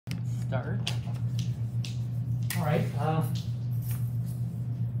start. All right.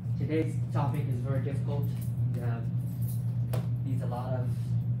 Today's topic is very difficult. Needs a lot of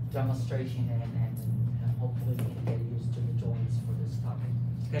demonstration and hopefully we can get used to the joints for this topic.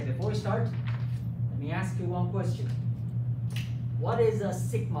 Okay, before we start, let me ask you one question. What is a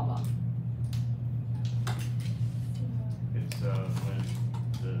sigma bond? It's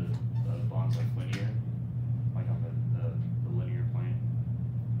when the bond's like linear, like on the linear plane.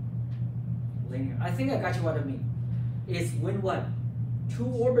 Linear. I think I got you what I mean. It's when what? Two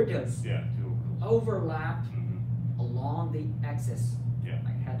orbitals Yeah, two orbitals. overlap Mm-hmm. along the axis, Yeah.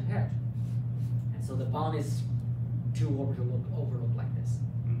 like head to head. And so the bond is two orbitals overlook like this.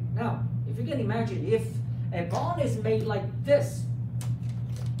 Mm-hmm. Now, if you can imagine, if a bond is made like this,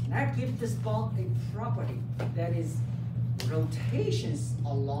 that gives this bond a property that is rotations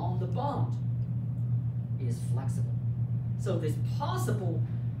along the bond is flexible. So it's possible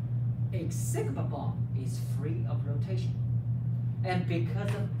a sigma bond is free of rotation. And because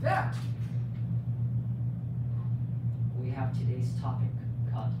of that, we have today's topic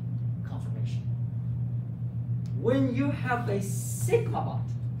called conformation. When you have a sigma bond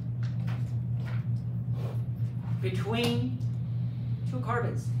between two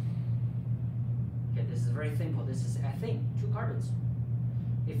carbons, okay, this is very simple. This is ethane, two carbons.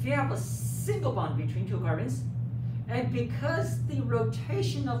 If you have a single bond between two carbons, and because the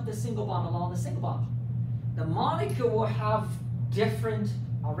rotation of the single bond along the single bond, the molecule will have different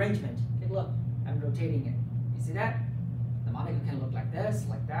arrangement. Okay, look, I'm rotating it. You see that? The molecule can look like this,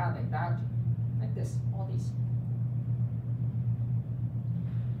 like that, like this, all these.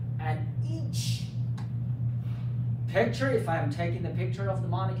 And each picture, if I'm taking the picture of the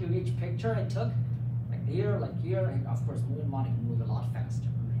molecule, each picture I took, like here, and of course, moving molecule move a lot faster.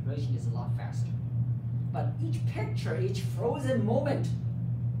 Rotation is a lot faster. But each picture, each frozen moment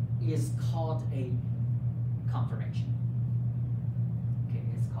is called a conformation. Okay,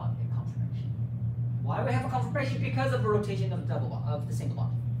 it's called a conformation. Why we have a conformation? Because of the rotation of the double bond, of the single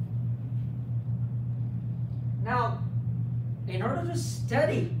bond. Now, in order to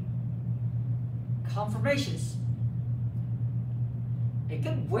study conformations, a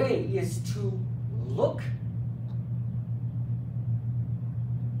good way is to look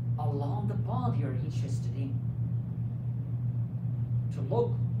along the bond you're interested in. To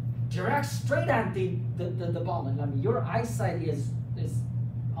look direct straight at the bond. I mean, your eyesight is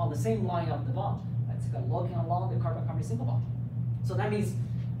on the same line of the bond. That's looking along the carbon-carbon single bond. So that means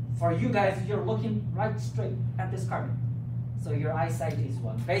for you guys, you're looking right straight at this carbon. So your eyesight is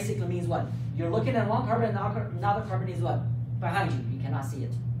what? Basically means what? You're looking at one carbon, another carbon is what? Behind you. You cannot see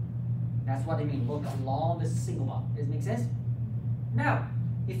it. That's what I mean. Look along the single bond. Does it make sense? Now,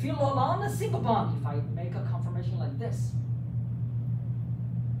 if you look along the single bond, if I make a conformation like this,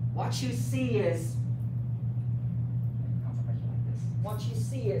 what you see is conformation like this. What you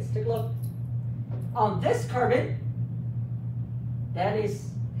see is, take a look on this carbon. That is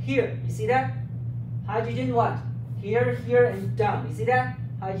here. You see that? Hydrogen what? Here, here, and down. You see that?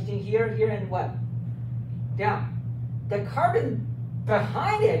 Hydrogen here, here, and what? Down. The carbon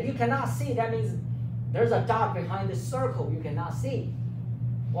behind it, you cannot see. That means there's a dot behind the circle you cannot see.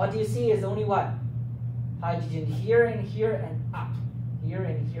 What you see is only what? Hydrogen here and up. Here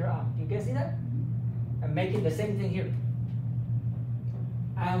and here up. You can see that? I'm making the same thing here.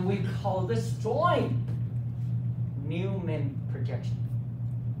 And we call this joint Newman projection.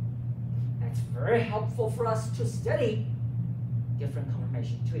 That's very helpful for us to study different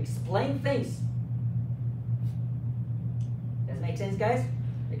conformations, to explain things. Does it make sense, guys?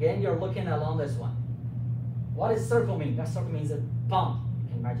 Again, you're looking along this one. What does circle mean? That circle means a bond. You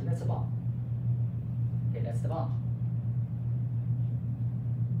can imagine that's a bond. Okay, that's the bond.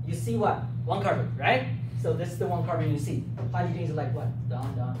 You see what? One carbon, right? So this is the one carbon you see. Hydrogen is like what?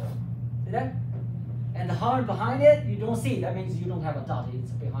 Down, down, down. See that? And the carbon behind it, you don't see. That means you don't have a dot.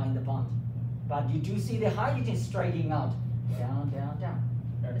 It's behind the bond. But you do see the hydrogen striking out. Down, down, down.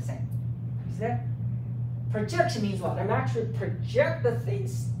 They're the same. You see that? Projection means what? I'm actually project the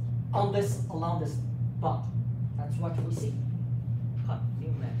things on this, along this bond. That's what we see. Called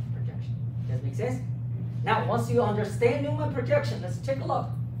Newman projection. Does it make sense? Now, once you understand Newman projection, let's take a look.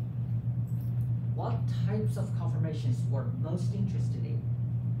 What types of conformations we're most interested in?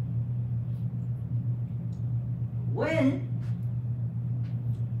 When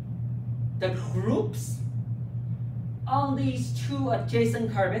the groups on these two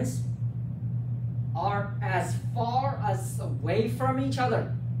adjacent carbons are as far as away from each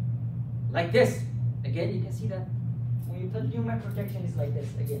other, like this. Again, you can see that when you put Newman projection is like this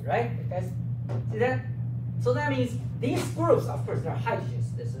again, right? Guys, see that? So that means these groups, of course, they're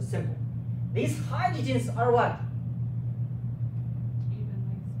hydrogens. This is simple. These hydrogens are what?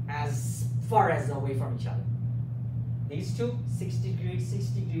 As far as away from each other. These two, 60 degrees,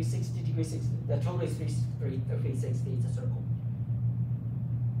 60 degrees, 60 degrees, 60. The total is 360. It's a circle.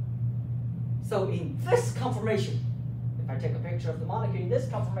 So in this conformation, if I take a picture of the molecule in this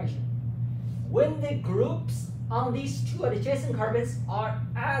conformation, when the groups on these two adjacent carbons are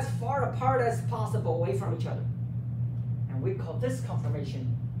as far apart as possible away from each other, and we call this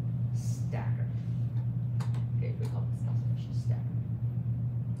conformation staggered. Okay, we call this conformation staggered.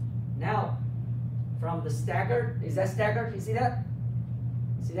 Now, from the staggered, is that staggered? You see that?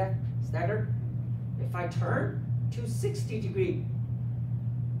 See that? Staggered? If I turn to 60 degree,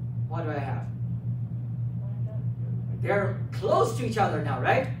 what do I have? They're close to each other now,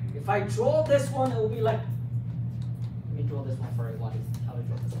 right? If I draw this one, it will be like, let me draw this one for you. What is, how to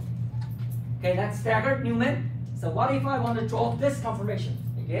draw this one? Okay, that's staggered, Newman. So what if I want to draw this conformation?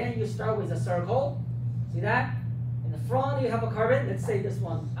 Again, you start with a circle. See that? In the front, you have a carbon. Let's say this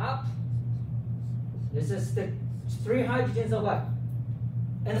one up. This is the 3 hydrogens of what?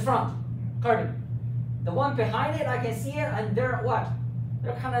 In the front, carbon. The one behind it, I can see it, and they're what?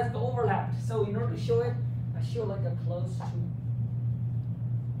 They're kind of overlapped. So in order to show it, I show like a close to this.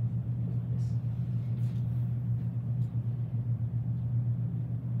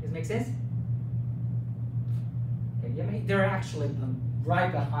 Does it make sense? Okay, they're actually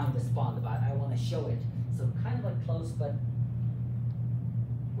right behind this bond, but I want to show it. So kind of like close, but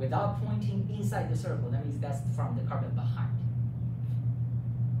without pointing inside the circle. That means that's from the carbon behind.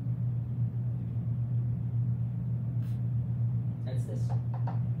 That's this.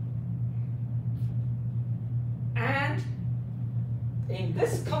 And in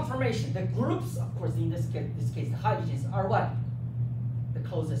this conformation, the groups, of course, in this case, the hydrogens are what? The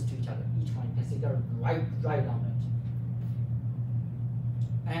closest to each other. Each one, you can see they're right on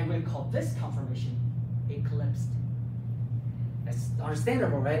it. And we call this conformation eclipsed. That's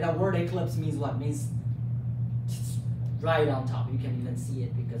understandable, right? That word eclipse means what? Means it's right on top. You can even see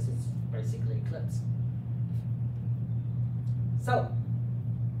it because it's basically eclipsed. So,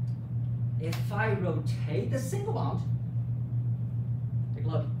 if I rotate the single bond, take a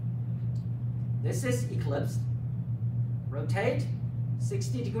look. This is eclipsed. Rotate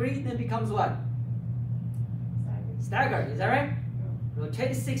 60 degrees, then becomes what? Staggered, is that right? Yeah.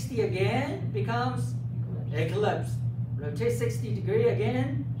 Rotate 60 again, becomes eclipsed. Rotate 60 degree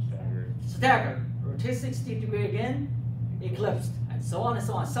again, staggered. Rotate 60 degree again, eclipsed, and so on and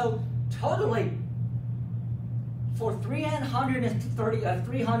so on. So totally, for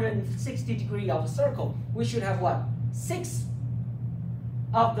 360 degree of a circle, we should have what? 6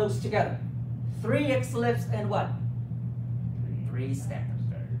 of those together. 3 eclipsed and what? 3 staggered.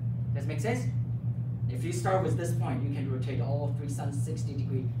 Does it make sense? If you start with this point, you can rotate all 360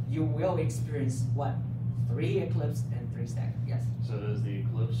 degree. You will experience what? 3 eclipsed and 3 staggered. Yes? So does the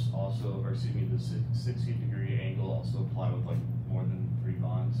eclipse also, or excuse me, the 60 degree angle also apply with like more than 3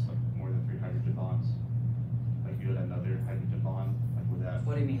 bonds, like more than 3 hydrogen bonds? Like you had another hydrogen bond, like would that?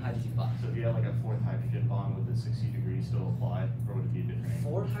 What do you mean hydrogen bond? So if you had like a 4th hydrogen bond, would the 60 degrees still apply, or would it be a different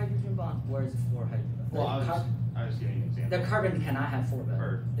angle? 4th hydrogen bond? Where is 4 hydrogen bond? Well, I was giving you an example. The carbon cannot have 4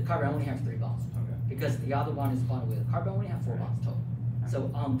 bonds. The carbon only has 3 bonds. Okay. Because the other one is bonded with a carbon only have 4 bonds total.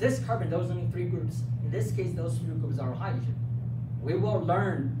 So on this carbon, those only 3 groups. In this case, those 3 groups are hydrogen. We will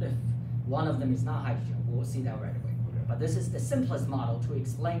learn if one of them is not hydrogen. We will see that right away. Okay. But this is the simplest model to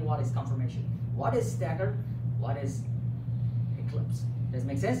explain what is conformation. What is staggered? What is eclipse? Does it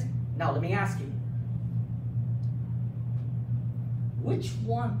make sense? Now let me ask you. Which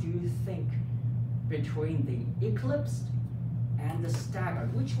one do you think between the eclipsed and the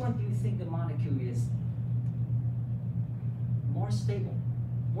staggered, which one do you think the molecule is more stable?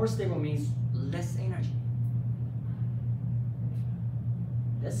 More stable means less energy.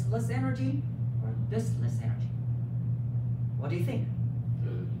 This less energy or this less energy? What do you think?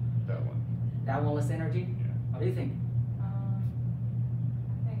 That one. That one less energy? Yeah. What do you think? I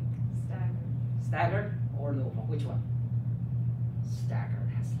think staggered. Staggered or the which one? Staggered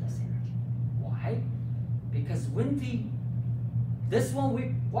has less energy. Why? Because when this one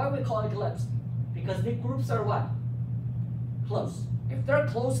why we call it eclipse? Because the groups are what? Close. If they're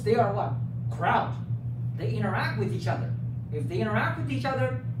close, they are what? Crowd. They interact with each other. If they interact with each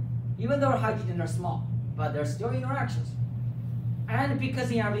other, even though hydrogen are small, but there's still interactions. And because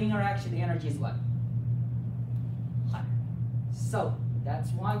they have the interaction, the energy is what? Higher. So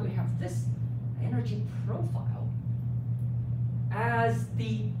that's why we have this energy profile as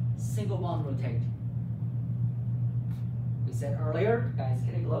the single bond rotate. We said earlier, guys,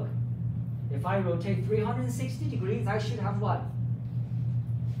 can you look? If I rotate 360 degrees, I should have what?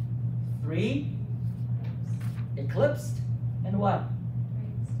 3 eclipsed and what?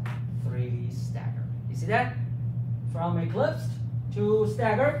 3 staggered. You see that? From eclipsed to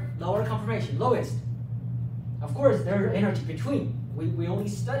staggered, lower conformation, lowest. Of course, there's energy between. We only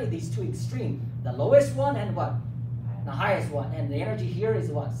study these two extremes. The lowest one and what? The highest one. And the energy here is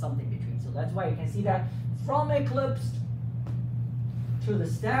what? Something between. So that's why you can see that from eclipsed to the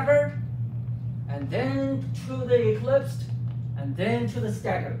staggered, and then to the eclipsed, and then to the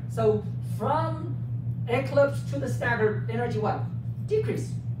staggered. So from eclipsed to the staggered, energy what?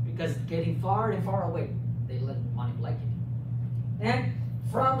 Decrease, because getting far and far away, they let manipulate it. And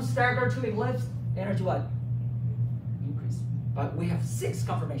from staggered to eclipsed, energy what? Increase. But we have 6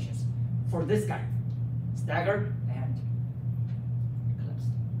 conformations for this guy, staggered and eclipsed.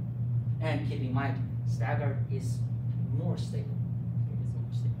 And keep in mind, staggered is more stable.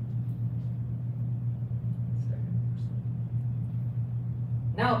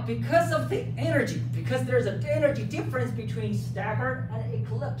 Now, because of the energy, because there's an energy difference between staggered and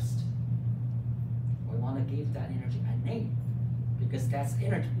eclipsed, we want to give that energy a name, because that's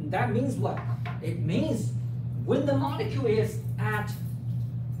energy. That means what? It means when the molecule is at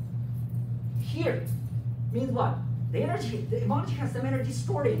here, means what? The molecule has some energy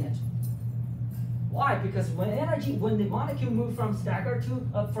stored in it. Why? Because when the molecule moves from staggered to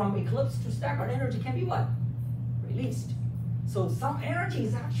from eclipsed to staggered, energy can be what? Released. So some energy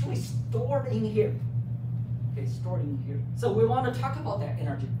is actually stored in here. Okay, stored in here. So we want to talk about that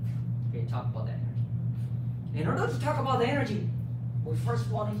energy. Okay, talk about that energy. In order to talk about the energy, we first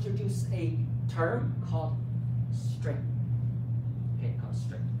want to introduce a term called string. Okay, called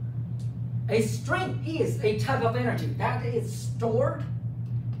string. A string is a type of energy that is stored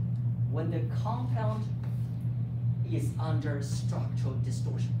when the compound is under structural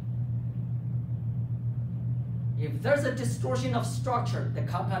distortion. If there's a distortion of structure, the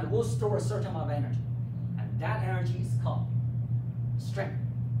compound will store a certain amount of energy. And that energy is called string.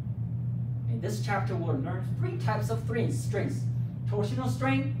 In this chapter, we'll learn 3 types of strings. Torsional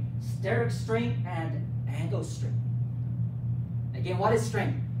string, steric string, and angle string. Again, what is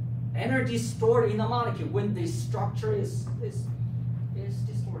string? Energy stored in the molecule when the structure is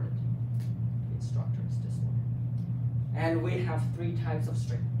distorted. Its structure is distorted. And we have 3 types of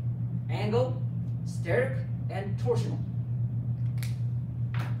string. Angle, steric, and torsional.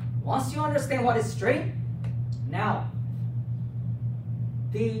 Once you understand what is string, now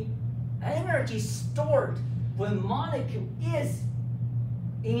the energy stored when molecule is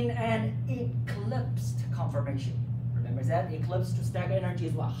in an eclipsed conformation. Remember that? Eclipsed to staggered energy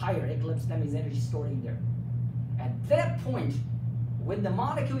is what? Higher. Eclipsed, that means energy stored in there. At that point, when the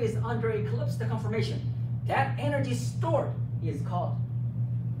molecule is under eclipsed conformation, that energy stored is called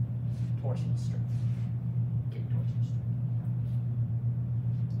torsional string.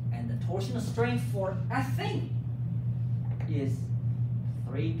 And the torsional strain for ethane is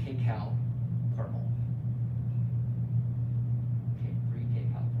 3 kcal per mole. Okay, 3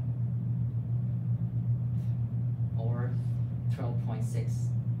 kcal per mole. Or 12.6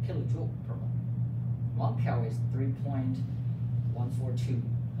 kilojoule per mole. 1 cal is 3.142.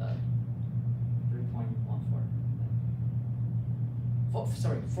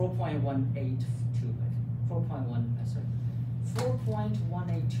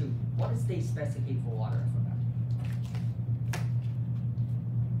 4.182. What is the specific heat for water for that?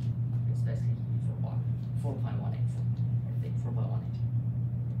 The specific heat for water, 4.184. I think 4.182.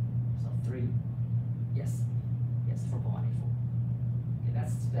 So 3, yes, 4.184. Okay,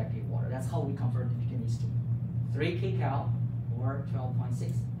 that's specific water. That's how we convert between these two. 3 kcal or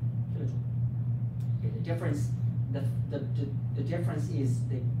 12.6 kilojoule. Okay, the difference, the difference is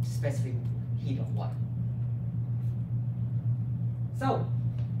the specific heat of water. So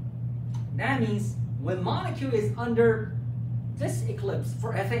that means when molecule is under this eclipse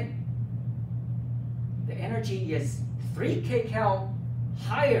for ethane, the energy is 3 kcal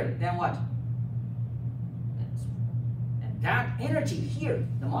higher than what? And that energy here,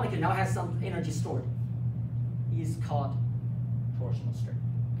 the molecule now has some energy stored, is called torsional string.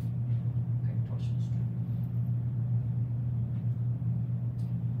 Okay, torsional string.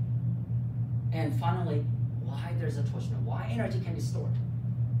 And finally, why there's a torsional, why energy can be stored,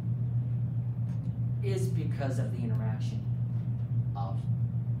 is because of the interaction of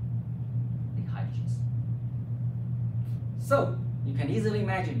the hydrogens. So you can easily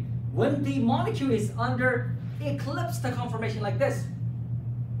imagine when the molecule is under eclipsed conformation like this,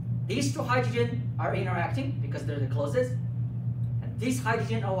 these 2 hydrogens are interacting because they're the closest, and these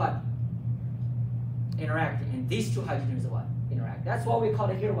hydrogens are what? Interacting, and these 2 hydrogens are what? Interact. That's why we call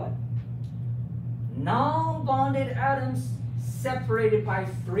it here what? non-bonded atoms separated by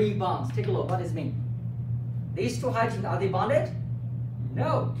 3 bonds. Take a look, what does it mean? These 2 hydrogens, are they bonded?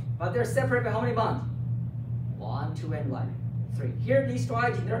 No, but they're separated by how many bonds? 1, 2, and 1, 3. Here, these 2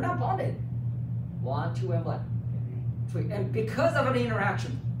 hydrogens, they're not bonded. 1, 2, and 1, 3. And because of an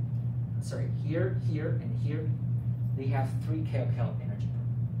interaction, sorry, here, here, and here, they have 3 kcal energy.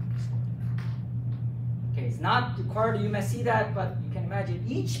 Okay, it's not required, you may see that, but you can imagine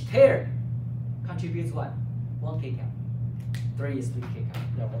each pair contributes what? 1 kcal. 3 is 3 kcal.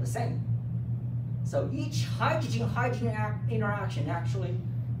 They're all the same. So each hydrogen-hydrogen interaction actually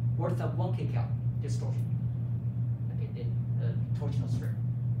worth of 1 kcal distortion. Okay, the torsional strain.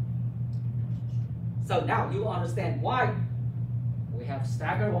 So now you understand why we have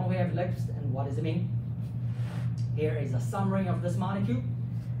staggered when we have ellipsed, and what does it mean? Here is a summary of this molecule.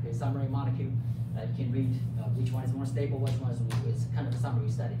 Okay, summary molecule. You can read which one is more stable, which one is kind of a summary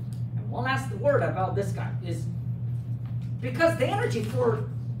study. And one last word about this guy is because the energy for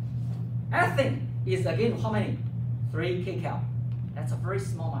ethane is again how many? 3 kcal. That's a very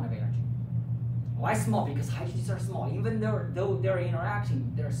small amount of energy. Why small? Because hydrogens are small. Even though they're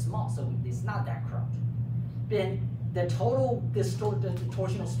interacting, they're small, so it's not that crowded. Then the total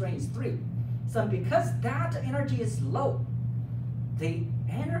torsional strain is 3. So because that energy is low, the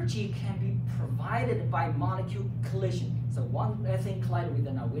energy can be provided by molecule collision. So one ethane collided with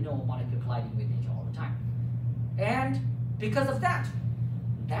another. We know a molecule colliding with each other all the time. And because of that,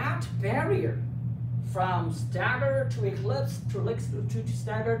 that barrier from staggered to eclipse to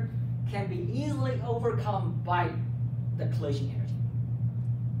staggered can be easily overcome by the collision energy.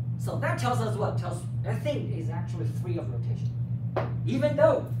 So that tells us what? Tells ethane is actually free of rotation. Even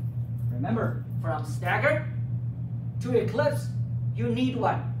though, remember, from staggered to eclipse, you need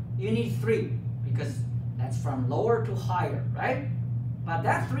what? You need 3, because that's from lower to higher, right? But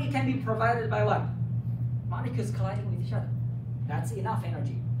that 3 can be provided by what? Molecules colliding with each other. That's enough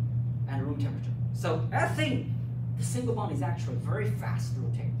energy and room temperature. So ethane, the single bond is actually very fast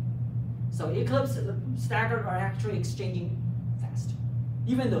rotating. So eclipse, staggered are actually exchanging fast,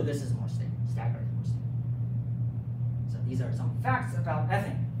 even though this is more stable, staggered is more stable. So these are some facts about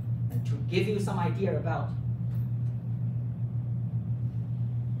ethane, and to give you some idea about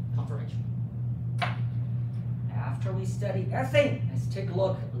conformation. After we study ethane, let's take a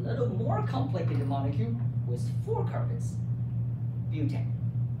look at a little more complicated molecule with 4 carbons, butane.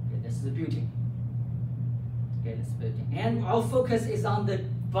 Okay, this is the butane. Okay, this is butane. And our focus is on the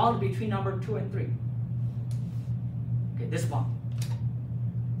bond between number 2 and 3. Okay, this bond.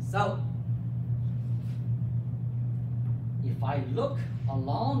 So, if I look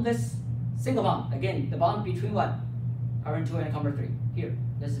along this single bond, again, the bond between what? Carbon 2 and carbon 3. Here,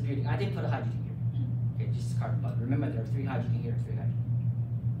 this is butane. I didn't put a hydrogen here. Okay, just carbon, but remember there are 3 hydrogen here, 3 hydrogen.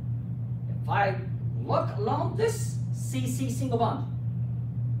 If I look along this CC single bond,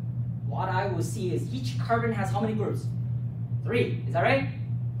 what I will see is each carbon has how many groups? 3, is that right?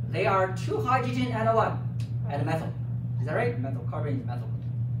 They are 2 hydrogen and a what? And a methyl. Is that right? Methyl, carbon is methyl.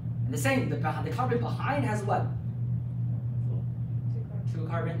 And the same, the carbon behind has what? 2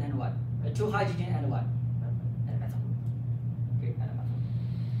 carbon and what? 2 hydrogen and a what? And a methyl. Okay, and a methyl.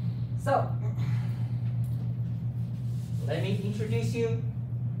 So, let me introduce you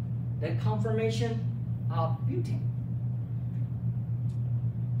the conformation of butane.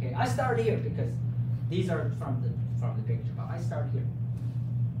 Okay, I start here because these are from the picture, but I start here.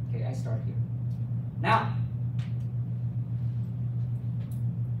 Okay, I start here. Now,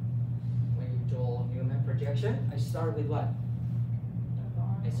 when you draw Newman projection, I start with what?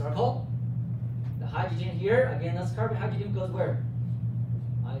 A circle. The hydrogen here, again, that's carbon. Hydrogen goes where?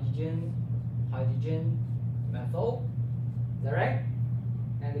 Hydrogen, hydrogen, methyl. Is that right?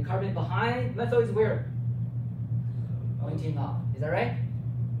 And the carbon behind methyl is where? Pointing up. Is that right?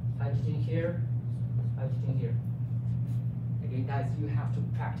 Hydrogen here, hydrogen here. Again, guys, you have to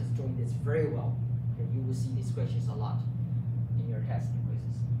practice drawing this very well. Okay, you will see these questions a lot in your test and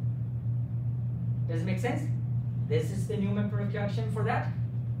quizzes. Does it make sense? This is the Newman projection for that.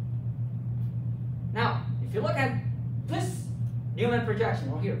 Now, if you look at this Newman projection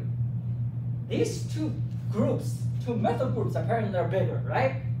over here, these 2 groups, 2 methyl groups, apparently they're bigger,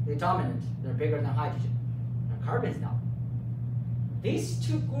 right? They're dominant. They're bigger than hydrogen. And carbons now. These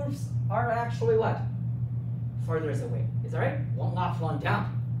 2 groups are actually what? Further away. Is that right? One up, one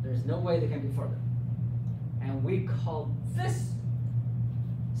down. There's no way they can be further. And we call this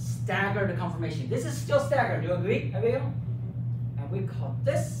staggered conformation. This is still staggered. Do you agree, Abigail? And we call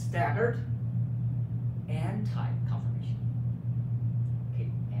this staggered anti-conformation. Okay,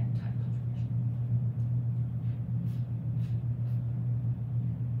 anti-conformation.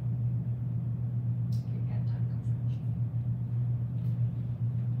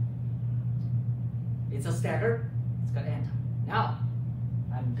 It's a stagger. It's got anti. Now,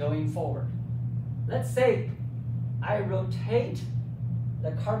 I'm going forward. Let's say I rotate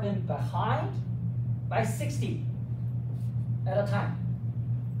the carbon behind by 60 at a time,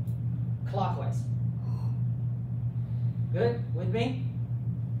 clockwise. Good, with me?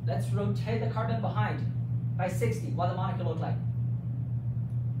 Let's rotate the carbon behind by 60. What the molecule look like?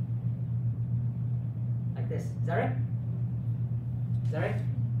 Like this. Is that right? Is that right?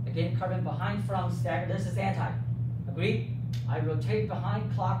 Again, carbon behind from stagger. This is anti. Agreed? I rotate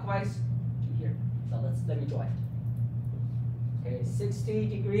behind clockwise to here. So let me draw it. Okay, 60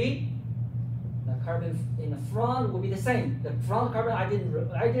 degree. The carbon in the front will be the same. The front carbon I didn't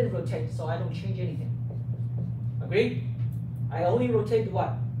rotate, so I don't change anything. Agreed? I only rotate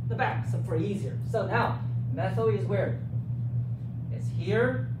what? The back, so for easier. So now methyl is where? It's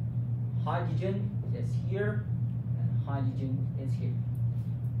here. Hydrogen is here, and hydrogen is here.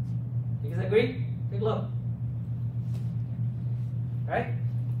 You guys agree? Take a look. Right?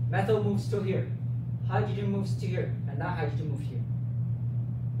 Methyl moves to here. Hydrogen moves to here, and now hydrogen moves here.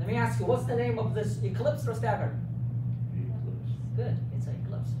 Let me ask you, what's the name of this? Eclipse or stagger? Eclipse. Good, it's an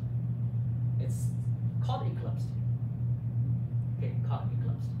eclipse. It's called eclipse. Okay, called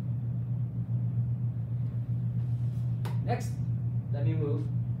eclipse. Next, let me move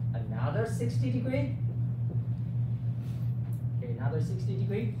another 60 degree. Okay, another 60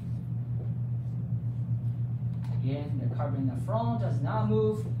 degree. Again, the carbon in the front does not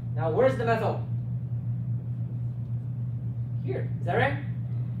move. Now, where's the methyl? Here, is that right?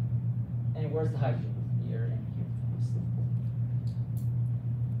 And where's the hydrogen? Here and here.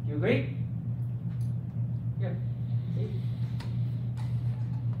 You agree? Here. See?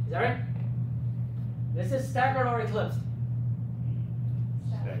 Is that right? This is staggered or eclipsed?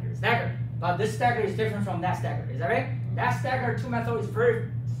 Stagger. Staggered. But this stagger is different from that stagger. Is that right? That stagger, two methyl is very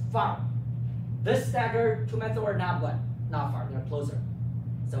far. This stagger, two methyl are not what? Not far. They're closer.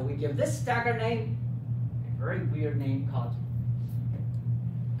 So we give this stagger name a very weird name called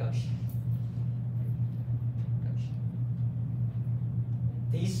gauche.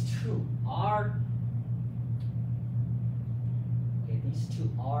 These two are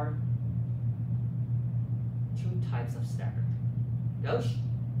two types of stagger. Gauche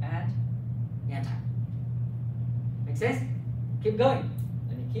and anti. Make sense? Keep going.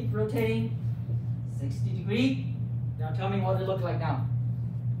 Let me keep rotating. 60 degree. Now tell me what it looks like now.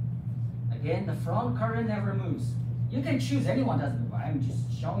 Again, the front carbon never moves. You can choose, anyone doesn't move. I'm just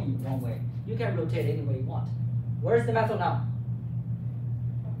showing you one way. You can rotate any way you want. Where's the methyl now?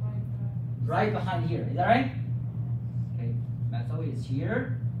 Right behind here. Is that right? Okay, methyl is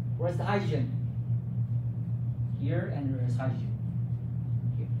here. Where's the hydrogen? Here, and there is hydrogen.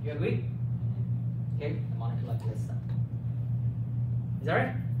 Here. You agree? Okay, the molecule like this. Is that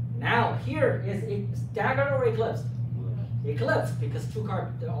right? Now here is a staggered or eclipsed? Eclipsed, because two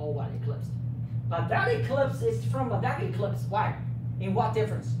carbons, they're all what? Eclipsed. But that eclipse is from that eclipse. Why? In what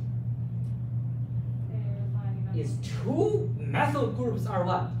difference? Is two methyl groups are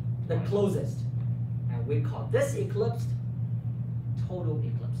what? The closest. And we call this eclipsed total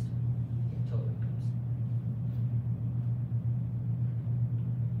eclipsed. Okay, total eclipsed.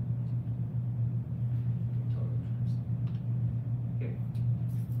 Total eclipsed. Here.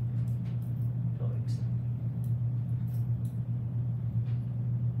 Total eclipsed.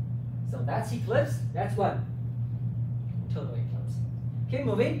 So that's eclipse. That's what? Total eclipse. Keep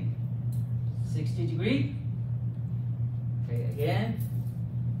moving. 60 degree. Okay, again.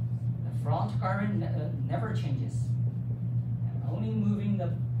 Front carbon never changes. I'm only moving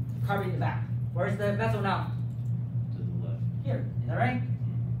the carbon in the back. Where's the methyl now? To the left. Here. Is that right?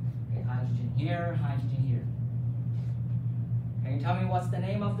 Okay, hydrogen here, hydrogen here. Can you tell me what's the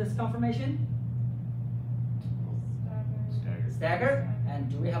name of this conformation? Stagger. Stagger. And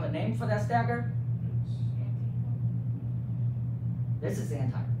do we have a name for that stagger? This is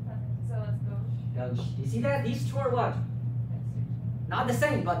anti. So let's go. Gauche. Do you see that? These two are what? Not the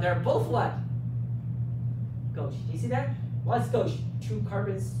same, but they're both what? Gauche. Do you see that? What's gauche? Two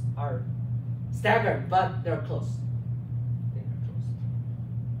carbons are staggered, but they're close. They're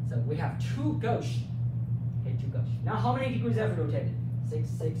close. So we have two gauche. Okay, two gauche. Now how many degrees have we rotated? 6,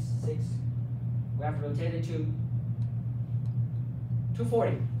 6, 6. We have rotated to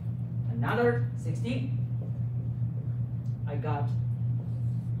 240. Another 60. I got,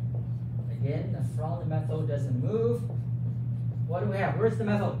 again, the front methyl doesn't move. What do we have? Where's the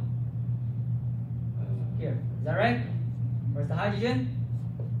methyl? Here. Is that right? Where's the hydrogen?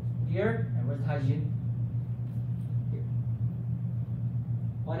 Here. And where's the hydrogen? Here.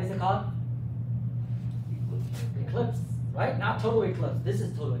 What is it called? Eclipse. Eclipse. Right? Not total eclipse. This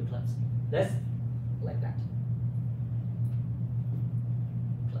is total eclipse. This like that.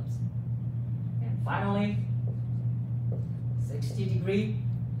 Eclipse. And finally, 60 degree,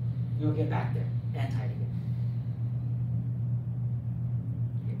 you'll get back there, anti again.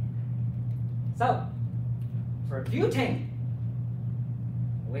 Okay. So, for butane,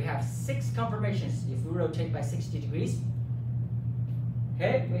 we have 6 conformations if we rotate by 60 degrees.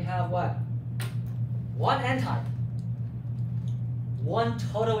 Okay, we have what? 1 anti, 1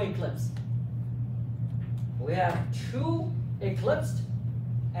 total eclipse. We have 2 eclipsed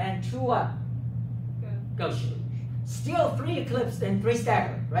and 2 what? Gauche. Still 3 eclipsed and 3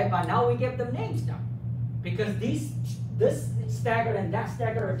 staggered, right? But now we give them names now, because this staggered and that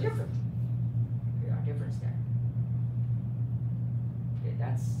staggered are different. They are different staggered. Okay,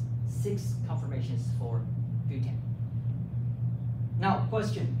 that's 6 conformations for butane. Now,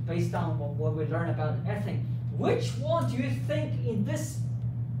 question based on what we learned about ethane. Which one do you think in this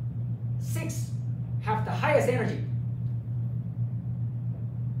 6 have the highest energy?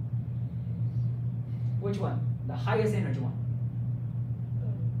 Which one? The highest energy one?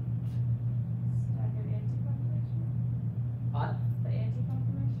 Staggered anti-conformation? What? The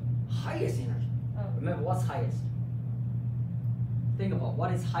anti-conformation? Highest energy. Oh. Remember, what's highest? Think about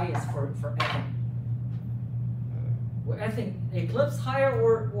what is highest for ethane. Well, ethane, eclipse higher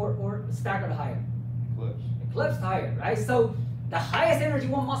or staggered higher? Eclipse. Eclipse higher, right? So the highest energy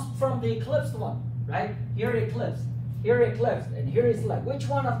one must from the eclipsed one, right? Here eclipse, here eclipse, and here is like, which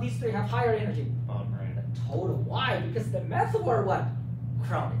one of these 3 have higher energy? Bottom right. The total. Why? Because the methyl were what?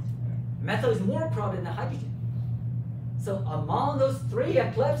 Crowded. Methyl is more crowded than hydrogen. So among those 3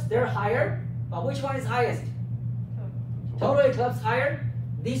 eclipse, they're higher, but which one is highest? Total eclipse higher.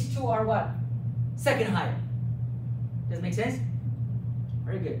 These 2 are what? Second higher. Does it make sense?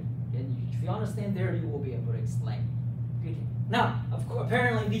 Very good. And if you understand there, you will be able to explain. Good. Now, of course,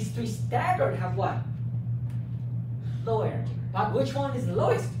 apparently these 3 staggered have what? Low energy. But which one is the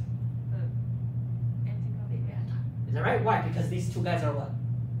lowest? Is that right? Why? Because these 2 guys are what?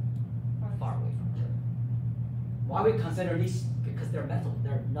 Far away from each other. Why we consider these? Because they're metal.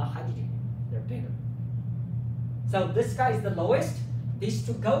 They're not hydrogen. They're bigger. So this guy is the lowest. These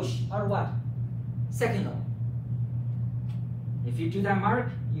 2 gauche are what? Second lowest. If you do that mark,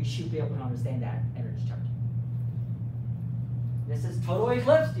 you should be able to understand that energy chart. This is total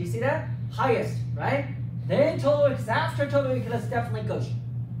eclipse. Do you see that? Highest, right? Then total eclipse. After total eclipse, definitely gauche.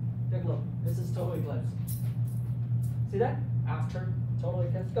 Take a look. This is total eclipse. See that? After total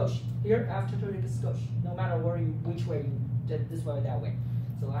eclipse, gauche. Here, after total eclipse, gauche. No matter where you, which way you did, this way or that way.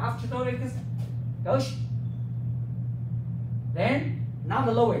 So after total eclipse, gauche. Then, not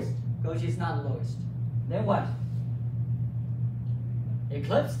the lowest. Gauche is not the lowest. Then what?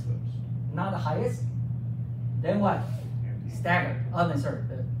 Eclipse, not the highest. Then what? Staggered. Sorry,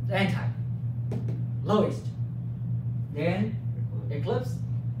 the anti. Lowest. Then eclipse,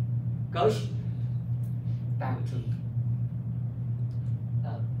 gauche, back to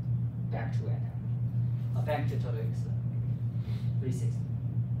anti. Back to total eclipse. 360.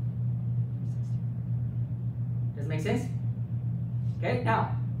 Does it make sense? Okay,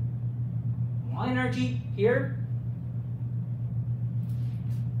 now, one energy here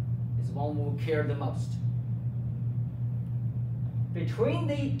is one will care the most. Between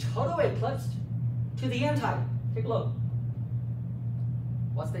the total eclipse to the anti, take a look.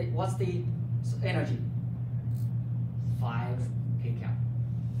 What's the energy? 5 kcal.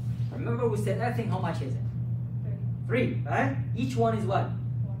 Remember we said ethane, how much is it? 3, right? Each one is what?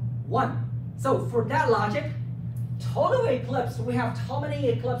 1. So for that logic, total eclipse, we have how many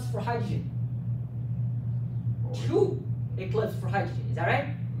eclipse for hydrogen? 2 eclipse for hydrogen, is that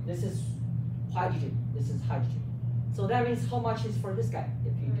right? This is hydrogen, this is hydrogen. So that means how much is for this guy?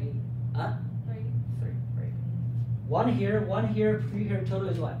 If you do, 3. 3, very good. 1 here, 3 here, total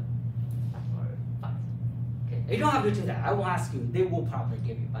is what? 5. Okay, you don't have to do that. I won't ask you, they will probably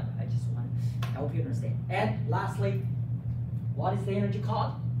give you, but I just want to help you understand. And lastly, what is the energy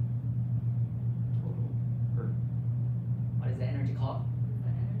called? What is the energy called? The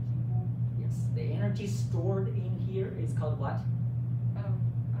energy? Yes, the energy stored in here is called what?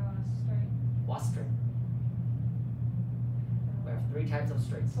 Strength. What strength? We have 3 types of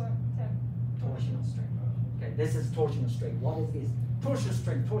strengths. Torsional strength. Okay, this is torsional strength. What is this? Torsional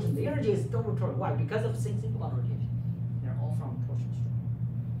strength. Torsion. The energy is double torsion. Why? Because of single bond rotation. They're all from torsional strength.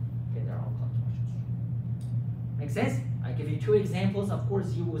 Okay, they're all called torsional strength. Make sense? I give you 2 examples. Of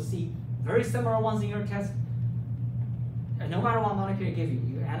course, you will see very similar ones in your test. And no matter what molecule I give you,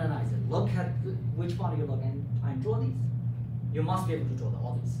 you analyze it. Look at which one you look and draw these. You must be able to draw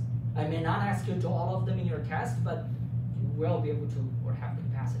all these. I may not ask you to draw all of them in your test, but you will be able to or have the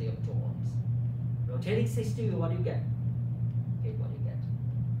capacity of draw all these. rotating 60 degree, what do you get? Okay, what do you get?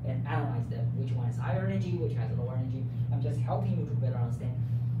 And analyze them. Which one is higher energy, which has lower energy. I'm just helping you to better understand.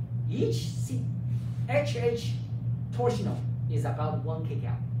 Each HH torsional is about 1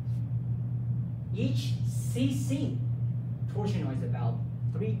 kcal. Each CC torsional is about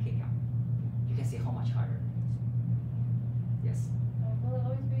 3 kcal. You can see how much higher it is. Yes? Will it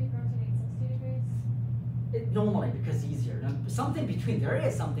always be rotating 60 degrees? Normally, because it's easier. Now, something between, there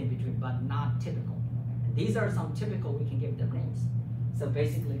is something between, but not typical. And these are some typical, we can give them names. So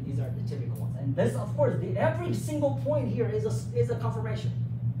basically, these are the typical ones. And this, of course, every single point here is a conformation.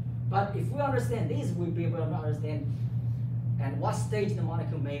 But if we understand these, we'll be able to understand at what stage the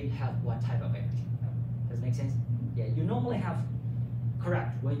molecule may have what type of energy. Does it make sense? Yeah, you normally have,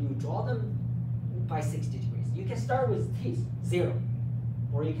 correct, when you draw them by 60 degrees. You can start with T, 0.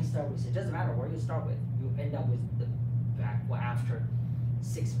 Or you can start with, it doesn't matter where you start with. You end up with the back after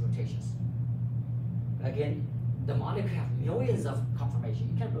 6 rotations. Again, the molecule have millions of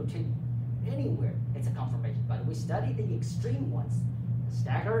conformations. You can rotate anywhere, it's a conformation. But we study the extreme ones, the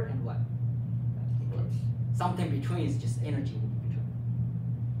stagger and what? Eclipse. Something between is just energy between.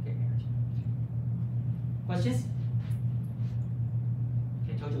 Okay, energy. Questions?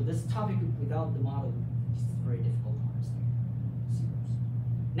 Okay, I told you this topic without the model is very difficult to understand. Zeros.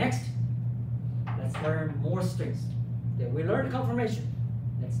 Next, let's learn more strings. Okay, we learned conformation.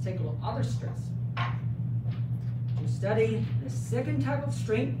 Let's take a look at other strings. To study the second type of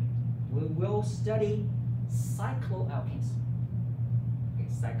string, we will study cycloalkanes. Okay,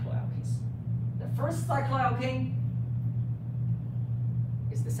 cycloalkanes. The first cycloalkane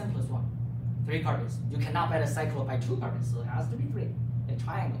is the simplest one. 3 carbons. You cannot add a cyclo by 2 carbons, so it has to be 3. A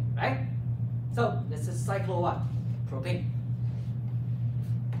triangle, right? So this is cyclo what? Propane.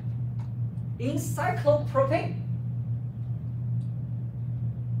 In cyclopropane,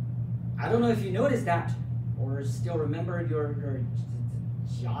 I don't know if you noticed that or still remember your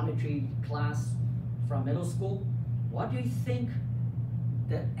geometry class from middle school. What do you think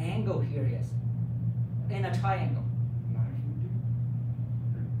the angle here is in a triangle? 90.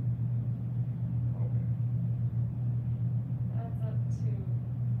 Adds up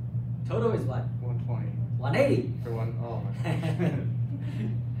to Total is what? 120. 180. For one, oh my.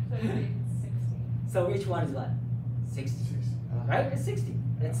 so it'd be 60. So which one is what? 60. Right? It's 60.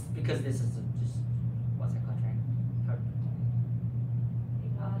 That's because this is just, what's that called?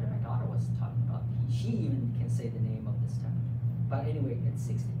 My daughter was talking about, she even can say the name of this type. But anyway, it's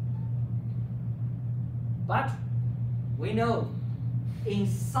 60. But we know in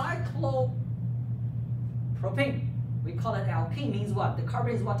cyclopropane, we call it alkene, means what? The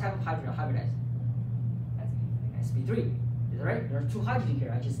carbon is what type of hydrogen hybridized? sp3. Is that right? There are 2 hydrogen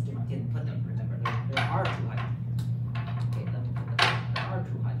here. I just didn't put them, remember. There are 2 hydrogen. Okay, let me put them. There are 2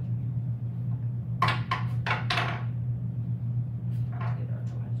 hydrogen. Okay, there are 2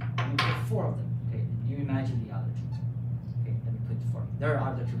 hydrogen. Let me put 4 of them. Okay, you imagine the other 2. Okay, let me put 4. There are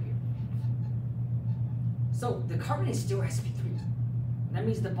other 2 here. So the carbon is still sp3. That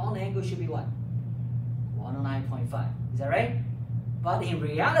means the bond angle should be what? 109.5. Is that right? But in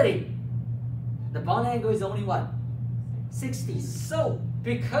reality, the bond angle is only what? 60. So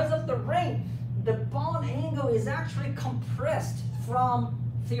because of the ring, the bond angle is actually compressed from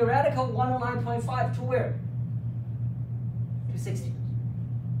theoretical 109.5 to where? To 60.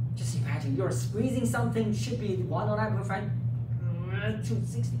 Just imagine you're squeezing something, should be 109.5 to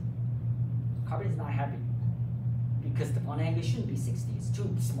 60. Carbon is not happy because the bond angle shouldn't be 60. It's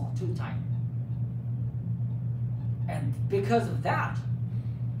too small, too tiny. And because of that,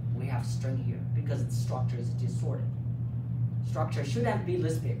 we have string here because its structure is distorted. Structure shouldn't be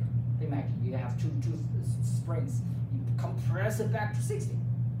this big. Imagine you have two springs. You compress it back to 60.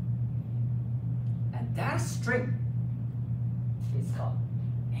 And that string is called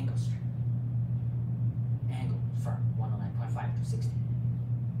angle string. Angle from 109.5 to 60.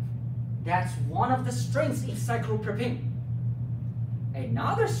 That's one of the strings in cyclopropane.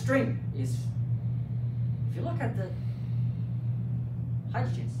 Another string is, if you look at the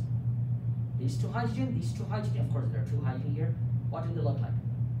hydrogens, these 2 hydrogen, of course there are 2 hydrogen here. What do they look like?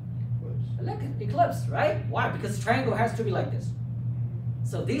 Look, eclipse, right? Why? Because triangle has to be like this.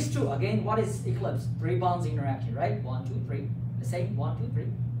 So these 2, again, what is eclipse? 3 bonds interaction, right? 1, 2, 3. The same, 1, 2,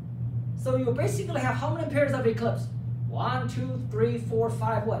 3. So you basically have how many pairs of eclipse? 1, 2, 3, 4,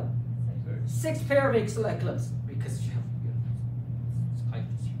 5, what? 6 pair of eclipse. Because you have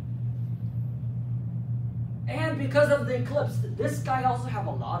hydrogens here. And because of the eclipse, this guy also have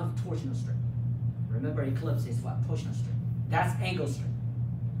a lot of torsional string. Remember, eclipse is what? Torsional string. That's angle string.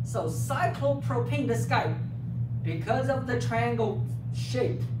 So cyclopropane, this guy, because of the triangle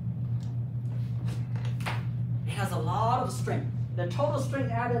shape, has a lot of strength. The total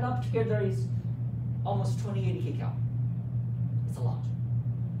strength added up together is almost 28 kcal. It's a lot.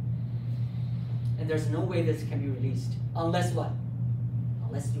 And there's no way this can be released unless what?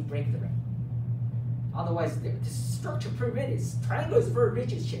 Unless you break the ring. Otherwise, the structure pyramid is triangle is very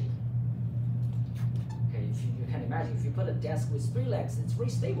rigid shape. Okay, if you can imagine, if you put a desk with 3 legs, it's very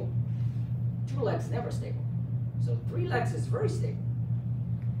stable. 2 legs never stable. So 3 legs is very stable.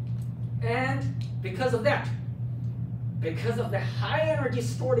 And because of that, because of the high energy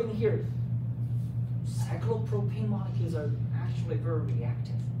stored in here, cyclopropane molecules are actually very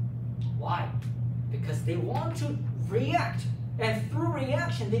reactive. Why? Because they want to react, and through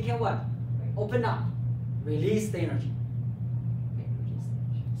reaction they can what? Open up, release the energy. Okay, release the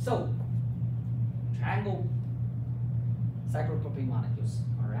energy. So, triangle cyclopropane molecules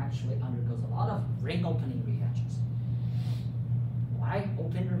are actually undergoes a lot of ring opening reactions. Why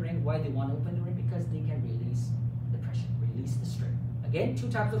open the ring? Why they want to open the ring? Because they can release the pressure, release the strain. Again, 2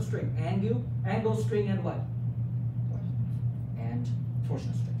 types of strain: angle strain, and what? And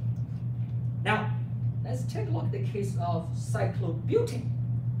torsional strain. Now, let's take a look at the case of cyclobutane,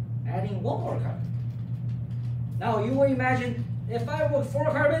 adding 1 more carbon. Now, you will imagine if I were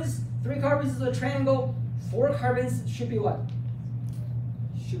 4 carbons, 3 carbons is a triangle, 4 carbons should be what?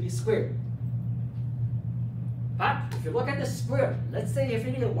 Should be square. But if you look at the square, let's say if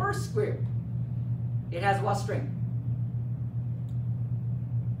it is a worse square, it has what strength?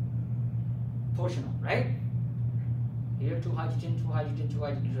 Torsional, right? Here, 2 hydrogen, 2 hydrogen, 2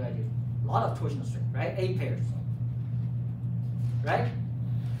 hydrogen, 2 hydrogen. A lot of torsional strength, right? 8 pairs. Right?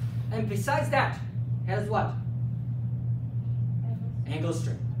 And besides that, has what? Angle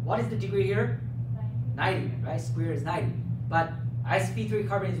strength. What is the degree here? 90, right? Square is 90. But sp3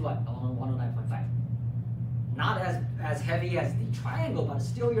 carbon is what? 109.5. Not as heavy as the triangle, but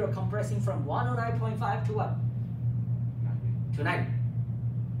still you're compressing from 109.5 to what? 90. To 90.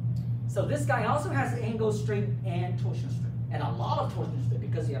 So this guy also has angle strength and torsion strength, and a lot of torsion strength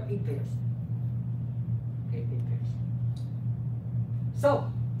because you have 8 pairs. Okay, 8 pairs.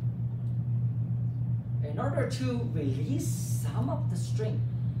 So, in order to release some of the strength,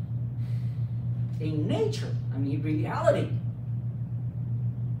 in nature, I mean reality,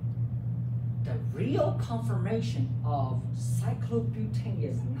 the real conformation of cyclobutane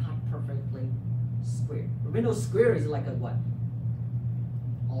is not perfectly square. We know square is like a what?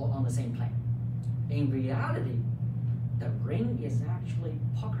 All on the same plane. In reality, the ring is actually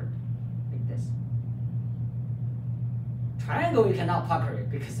puckered like this. Triangle, you cannot pucker it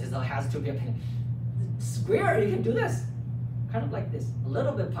because it has to be a plane. Square, you can do this, kind of like this, a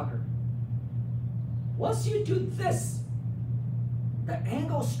little bit puckered. Once you do this, the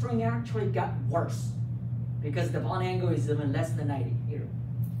angle string actually got worse because the bond angle is even less than 90 here.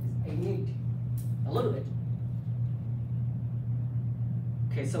 It's 88, a little bit.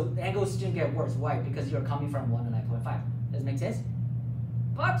 Okay, so the angle string get worse. Why? Because you're coming from 1 to 9.5. Does it make sense?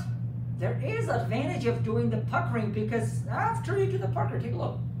 But there is advantage of doing the puckering because after you do the pucker, take a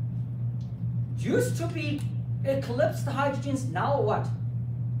look. Used to be eclipsed hydrogens, now what?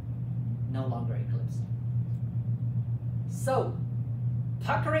 No longer eclipsed. So,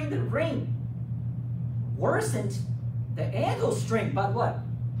 puckering the ring worsened the angle strength, but what?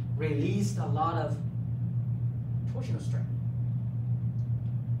 Released a lot of torsional strength.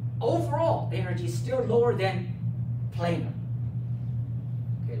 Overall, the energy is still lower than planar.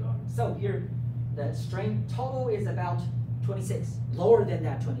 Okay, lower. So here, the strain total is about 26, lower than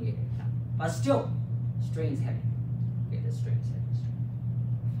that 28. But still, strain is heavy. Okay, the strain is heavy.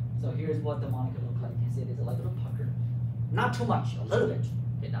 So here's what the molecule looks like. You see it is a little pucker. Not too much, a little bit.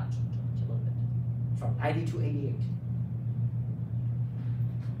 Okay, not too much, a little bit. From 90 to 88.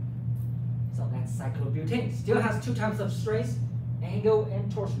 So that's cyclobutane. Still has 2 types of strains, angle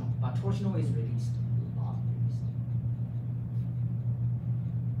and torsional. But torsional is released. Not released.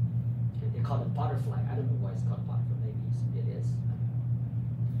 Okay, they call it butterfly. I don't know why it's called butterfly. Maybe it is.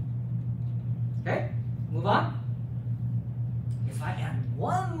 Okay, move on. If I add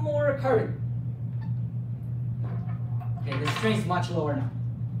 1 more carbon, okay, the strain is much lower now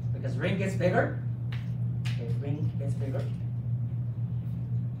because ring gets bigger. Okay, ring gets bigger.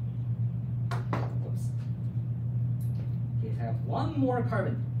 Oops. Okay, if I have 1 more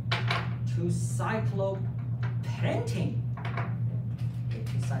carbon to cyclopentane. Okay,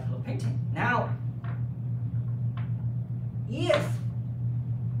 to cyclopentane. Now, if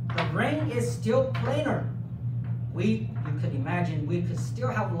the ring is still planar, you could imagine we could still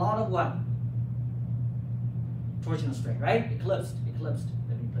have a lot of what? Torsional strain, right? Eclipsed. Let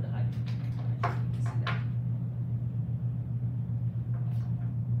me put a hydrogen. See that.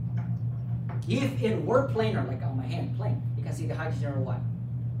 If it were planar, like on my hand, plain, you can see the hydrogen are what?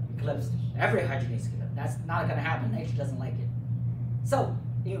 Eclipsed. Every hydrogen is eclipsed. That's not going to happen. Nature doesn't like it. So,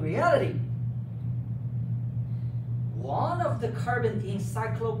 in reality, one of the carbon in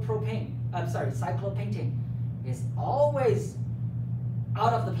cyclopentane is always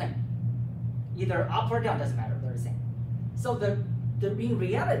out of the plane. Either up or down, doesn't matter, they're the same. So in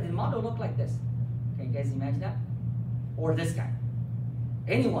reality, the model look like this. Can you guys imagine that? Or this guy.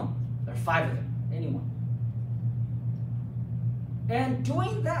 Anyone, there are 5 of them, anyone. And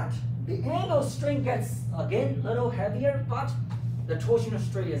doing that, the angle strain gets, again, a little heavier, but the torsional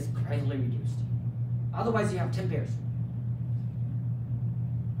strain is greatly reduced. Otherwise, you have 10 pairs.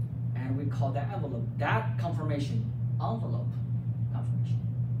 And we call that envelope, that conformation, envelope conformation.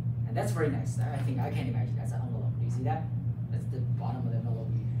 And that's very nice. I think I can imagine that's an envelope. Do you see that? That's the bottom of the envelope,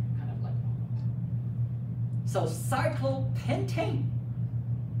 kind of like envelope. So cyclopentane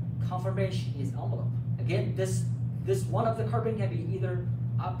conformation is envelope. Again, this one of the carbon can be either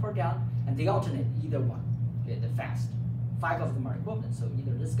up or down, and they alternate either one. Okay, the fast. 5 of them are equivalent, so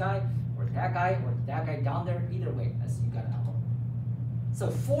either this guy or that guy down there, either way, as you got an envelope. So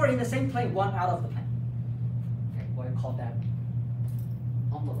 4 in the same plane, 1 out of the plane. Okay, what do you call that?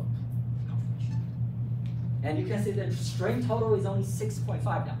 Envelope conformation. And you can see the strain total is only 6.5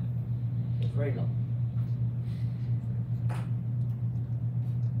 now. It's very low.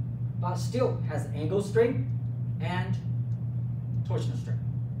 But still has angle strain and torsional strain.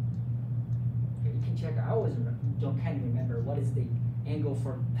 Okay, you can check. I always can't remember what is the angle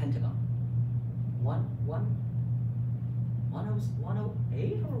for pentagon. 108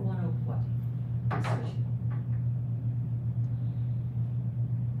 or 10 what?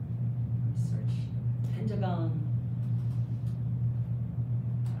 Research. Pentagon.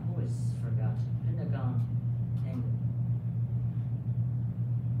 I always forgot. Pentagon angle.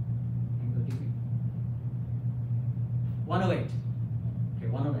 Angle degree. 108. Okay,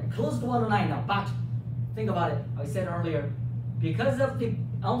 108. Close to 109 now, but think about it. I said earlier, because of the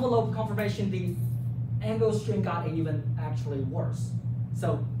envelope conformation, the angle strain got even actually worse.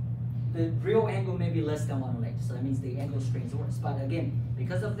 So the real angle may be less than 108. So that means the angle strain is worse. But again,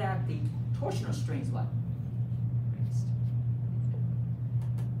 because of that, the torsional strain is what? Raised.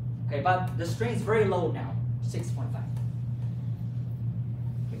 Okay, but the strain is very low now, 6.5.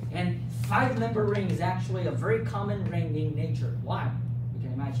 Okay, and 5-member ring is actually a very common ring in nature. Why? You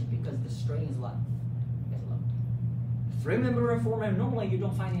can imagine, because the strain is what? It's low. 3-member and 4-member, normally you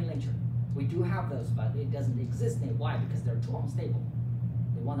don't find in nature. We do have those, but it doesn't exist in it. Why? Because they're too unstable.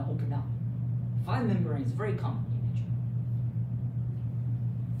 They want to open up. 5-member ring is very common in nature.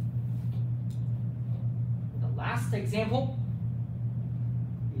 The last example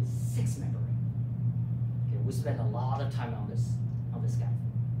is 6-member ring. Okay, we spent a lot of time on this guy.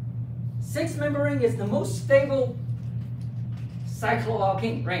 6-member ring is the most stable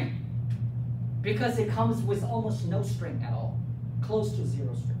cycloalkene ring because it comes with almost no string at all, close to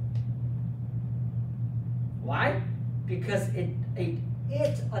 0 string. Why? Because it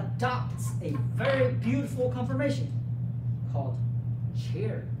adopts a very beautiful conformation called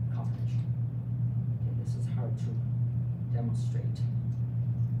chair conformation. Okay, this is hard to demonstrate,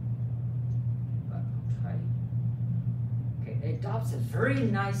 but I'll try. Okay, it adopts a very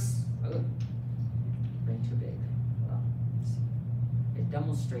nice. Ring too big. Well, let's see. It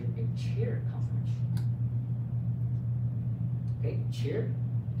demonstrates a chair conformation. Okay, chair.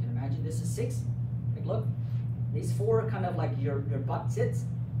 You can imagine this is 6. Take a look. These 4 are kind of like your butt sits.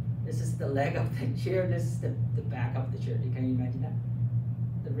 This is the leg of the chair. This is the back of the chair. Can you imagine that?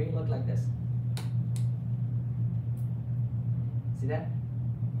 The ring look like this. See that?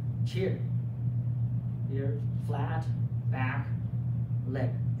 Chair. Here, flat, back, leg.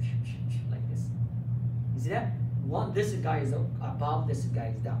 Like this. You see that? This guy is above, this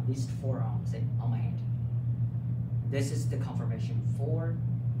guy is down. These 4 are on my hand. This is the conformation for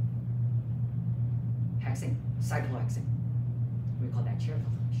hexane, cyclohexane. We call that chair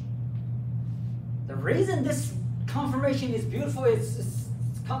conformation. The reason this conformation is beautiful, it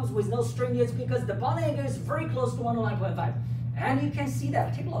comes with no string, is because the bond angle is very close to 109.5. And you can see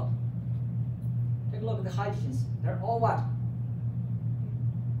that. Take a look. Take a look at the hydrogens. They're all what?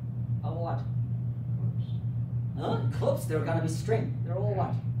 All what? Eclipse. They're gonna be string. They're all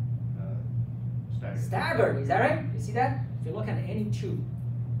what? Staggered. Staggered. Is that right? You see that? If you look at any tube,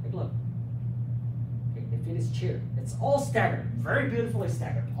 take a look. Okay, if it is chair, it's all staggered. Very beautifully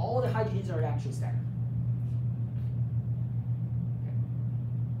staggered. All the hydrogens are actually staggered. Okay.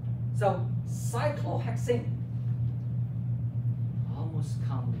 So cyclohexane almost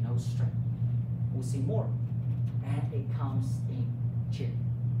come with no string. We'll see more. And it comes in chair.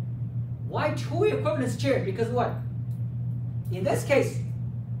 Why two equivalence chairs? Because what? In this case,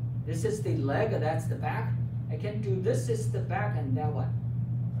 this is the leg, that's the back. I can do this is the back, and then what?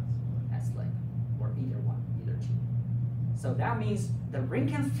 That's leg, or either one, either two. So that means the ring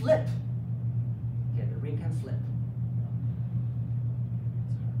can flip. Okay, the ring can flip.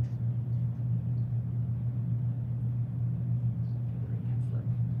 The ring can flip.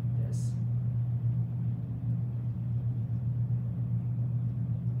 This.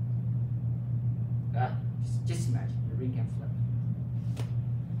 Just imagine the ring can flip.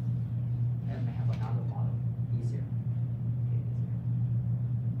 And I have another model, easier. Okay,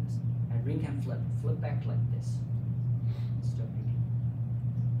 easier. And ring can flip back like this. Still making.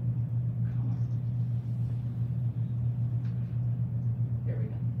 Come on. There we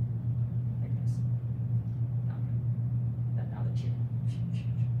go. Like this. Now the chair.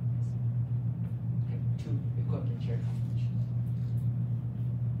 Okay, two equivalent chair combinations.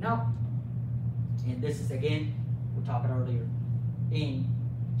 Now, and this is again, we talked earlier, in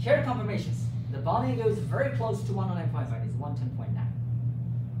chair conformations, the bonding angle is very close to 109.5, it's 110.9.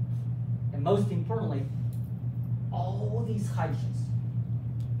 And most importantly, all these hydrogens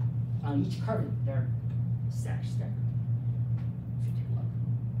on each carbon, they're staggered. If you take a look,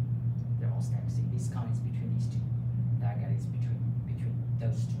 they're all staggered. See, this count is between these two. That guy is between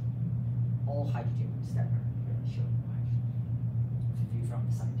those two. All hydrogen staggered. Here, I'll show you hydrogen. If you view from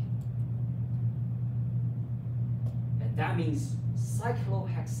the side. And that means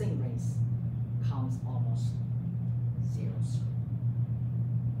cyclohexane rings counts almost 0 string.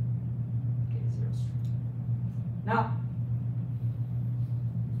 Okay, 0 string. Now,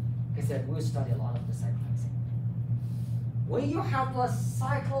 like I said, we'll study a lot of the cyclohexane. When you have a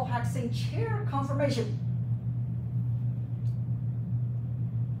cyclohexane chair conformation,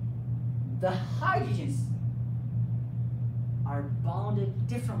 the hydrogens are bonded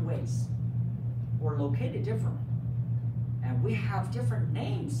different ways or located differently. And we have different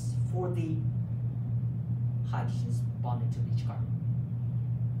names for the hydrogens bonded to each carbon.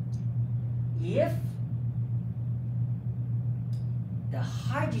 If the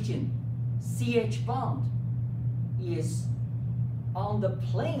hydrogen CH bond is on the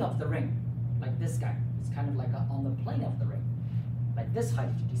plane of the ring, like this guy, it's kind of like on the plane of the ring, like this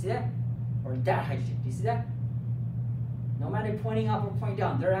hydrogen, do you see that? Or that hydrogen, do you see that? No matter pointing up or pointing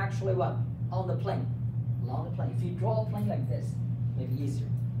down, they're actually what? On the plane. Along the plane. If you draw a plane like this, maybe easier.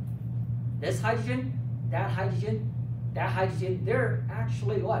 This hydrogen, that hydrogen, they're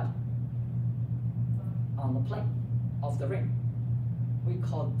actually what? On the plane of the ring. We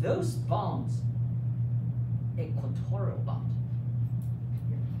call those bonds equatorial bond.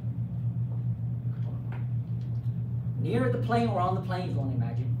 Near the plane or on the plane, you want to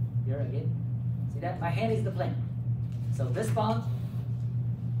imagine. Here again. See that? My hand is the plane. So this bond,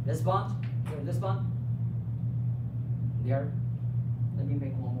 here, this bond, there. Let me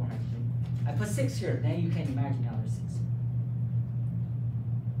make one more hydrogen. I put 6 here, then you can imagine the other 6.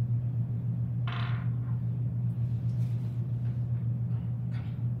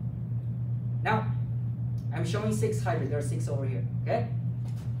 Now, I'm showing 6 hydrogen. There are 6 over here. Okay?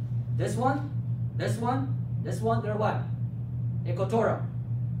 This one, they're what? Equatorial.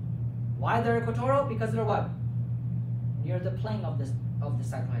 Why they're equatorial? Because they're what? Near the plane of the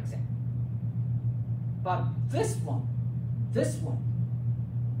cyclohexane. But this one,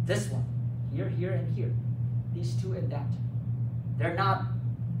 here, and here, these two and that, they're not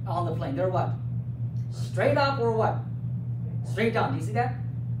on the plane. They're what? Straight up or what? Straight down. Do you see that?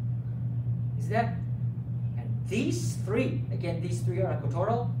 You see that? And these 3, again, these 3 are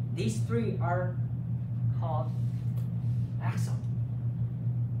equatorial. These 3 are called axial.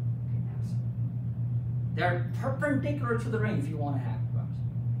 Okay, axial. They're perpendicular to the ring if you want to have.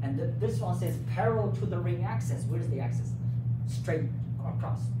 And this one says parallel to the ring axis. Where's the axis? Straight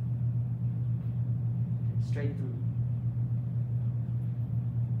across. Straight through.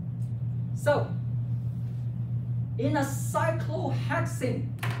 So, in a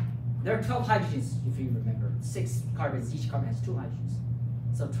cyclohexane, there are 12 hydrogens, if you remember. 6 carbons, each carbon has 2 hydrogens.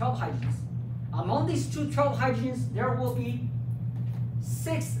 So 12 hydrogens. Among these 12 hydrogens, there will be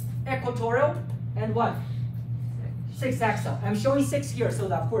 6 equatorial and what? 6 axial. I'm showing 6 here, so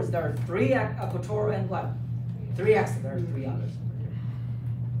that of course there are 3 equatorial and what? 3 axial. There are 3 others.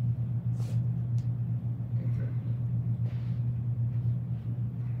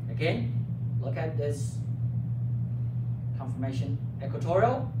 Again, look at this conformation.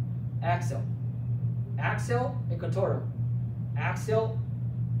 Equatorial, axial. Axial, equatorial. Axial,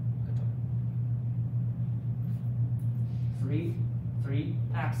 equatorial. 3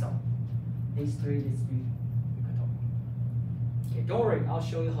 axial. These 3 equatorial. Okay, don't worry, I'll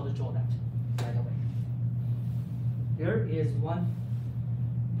show you how to draw that right away. Here is one.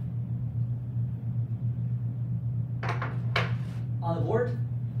 On the board,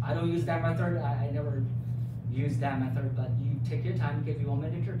 I don't use that method. I never use that method, but you take your time, give you 1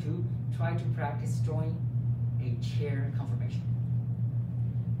 minute or two, try to practice drawing a chair conformation.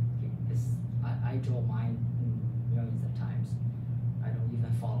 Okay, this, I draw mine millions of times. I don't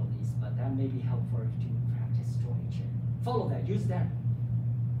even follow these, but that may be helpful to practice drawing a chair. Follow that, use that.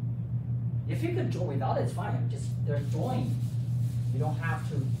 If you could draw without it, it's fine. Just there's drawing. You don't have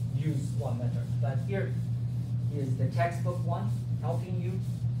to use one method. But here is the textbook one, helping you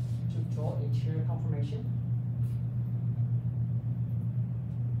to draw a chair conformation.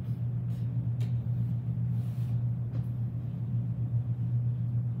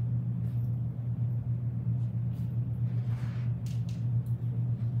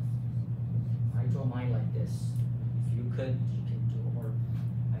 I draw mine like this. If you could, you can do more.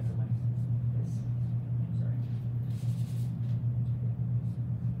 I draw mine like this. Sorry.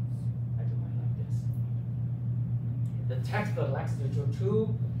 I draw mine like this. The textbook likes to draw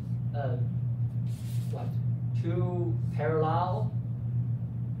two parallel,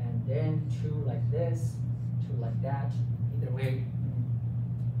 and then two like this, two like that. Either way,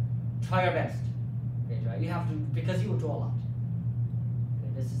 try your best. Okay, try. You have to, because you will draw a lot.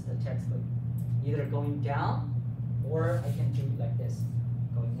 Okay, this is the textbook. Either going down, or I can do like this,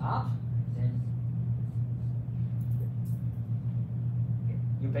 going up, then okay,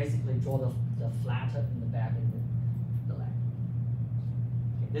 you basically draw the flat in the back and the leg.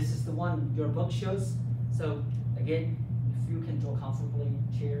 Okay, this is the one your book shows. So again, if you can draw comfortably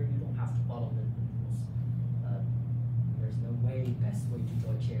chair, you don't have to follow the rules. There's no best way to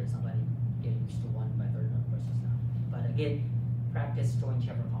draw a chair. Somebody get used to one method versus now. But again, practice drawing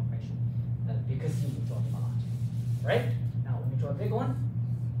chair conformation because you will draw them a lot. Right? Now let me draw a big one.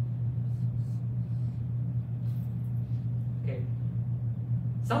 Okay.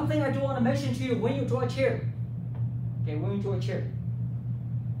 Something I do want to mention to you when you draw a chair. Okay, when you draw a chair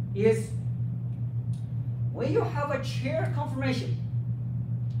is when you have a chair conformation.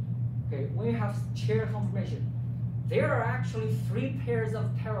 Okay, when you have chair conformation, there are actually 3 pairs of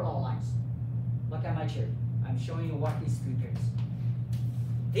parallel lines. Look at my chair. I'm showing you what these 3 pairs.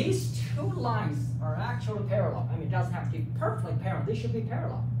 These 2 lines are actually parallel. I mean, it doesn't have to be perfectly parallel. They should be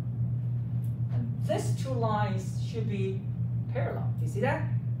parallel. And these 2 lines should be parallel. Do you see that?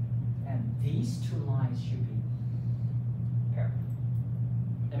 And these 2 lines should be parallel.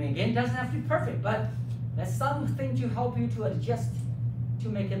 I mean, again, it doesn't have to be perfect, but that's something to help you to adjust to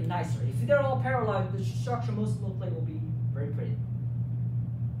make it nicer. If they're all parallel, the structure most likely will be very pretty.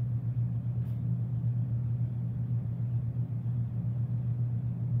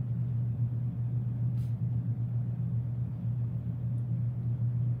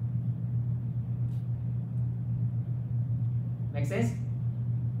 Make sense?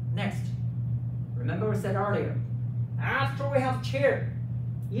 Next, remember we said earlier, after we have chair,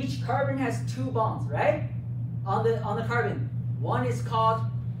 each carbon has 2 bonds, right? On the carbon. One is called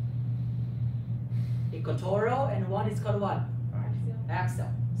equatorial and one is called what? Axial.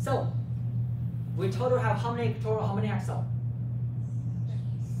 So we total have how many equatorial, how many axial?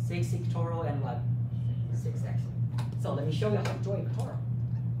 6 equatorial and what? 6 axial. So let me show you how to draw equatorial.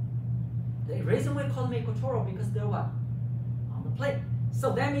 The reason we call them equatorial because they're what? On the plane.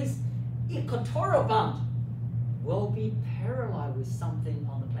 So that means equatorial bond will be parallel with something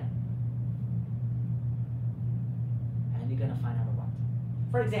on the plane. And you're going to find out what.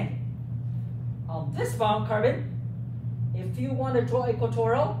 For example, on this bond carbon, if you want to draw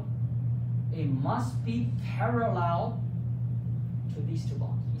equatorial, it must be parallel to these 2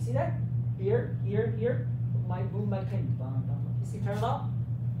 bonds. You see that? Here, here, here. Move my pen. You see parallel?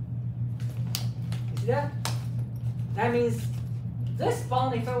 You see that? That means this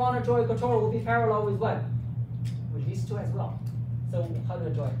bond, if I want to draw equatorial, will be parallel with what? With these 2 as well. So how do I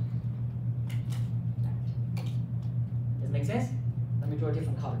draw it? Does it make sense? Let me draw a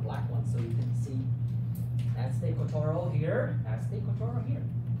different color, black one, so you can see. That's the equatorial here. That's the equatorial here.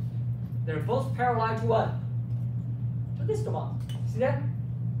 They're both parallel to what? To this bond. See that?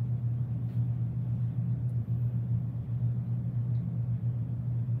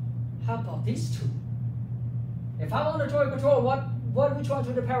 How about these 2? If I want to draw equatorial, which one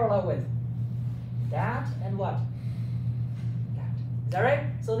should be parallel with? That and what? That. Is that right?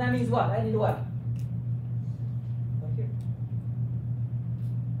 So that means what? I need what? Right here.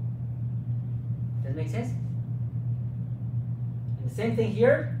 Does it make sense? And the same thing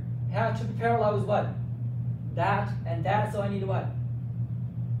here. It has to be parallel with what? That and that. So I need what?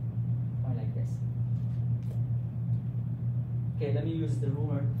 Point like this. Okay, let me use the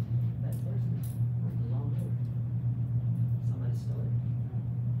ruler. Where's the long ruler? Somebody stole it.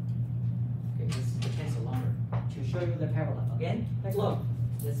 Okay, this is the pencil longer to show you the parallel. Again, take a look.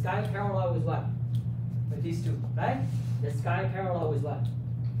 The sky parallel with what? With these two, right? The sky parallel with what?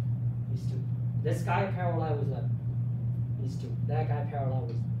 These two. The sky parallel with what? These two. That guy parallel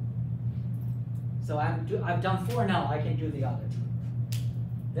with. So I've done 4 now. I can do the other 2.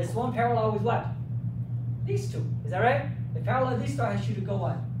 This one parallel with what? These 2. Is that right? The parallel these two, I should go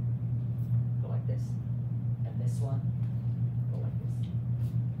what? Go like this. And this one, go like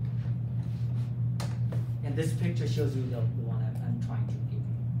this. And this picture shows you the one I'm trying to give you.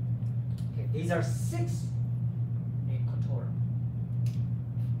 Okay, these are 6 equatorial.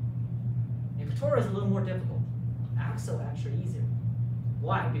 Equatorial is a little more difficult. Axial actually easier.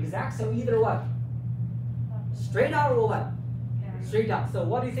 Why? Because axial either what? Straight out or what? Straight down. So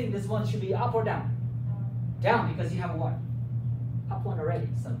what do you think this one should be, up or down? Down, because you have what? Up one already.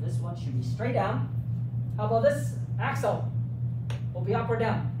 So this one should be straight down. How about this? Axial will be up or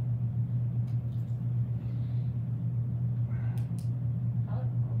down?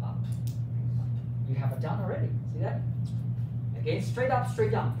 Up. You have a down already. See that? Again, straight up,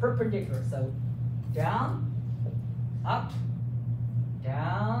 straight down, perpendicular. So down, up,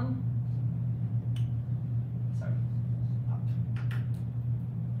 down. Sorry, up.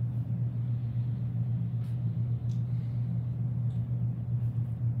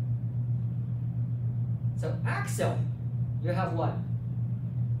 So axial, you have what?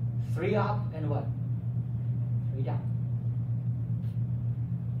 3 up and what? 3 down.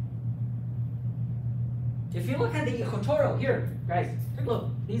 If you look at the equatorial here, guys, take a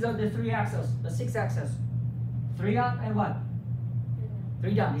look. These are the 3 axes, the 6 axes. 3 up and what?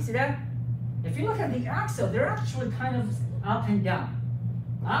 3 down. You see that? If you look at the axial, they're actually kind of up and down.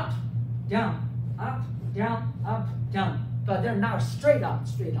 Up, down, up, down, up, down. But they're not straight up,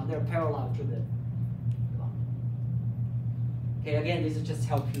 straight down. They're parallel to the. Okay, again, this will just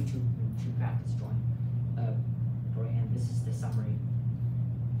help you to practice drawing. And this is the summary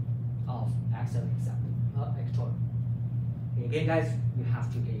of axial equatorial. Okay, again, guys, you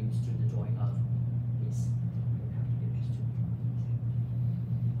have to get used to the drawing of these. You have to get used to the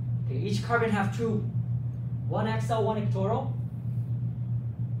drawing. Okay, each carbon have 2. 1 axial, 1 equatorial.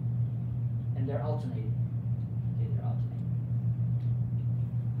 And they're alternating. Okay, they're alternating.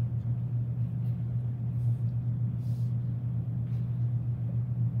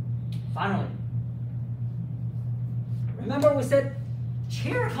 Finally, remember we said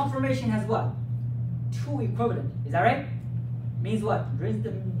chair conformation has what? 2 equivalent. Is that right? Means what? Ring,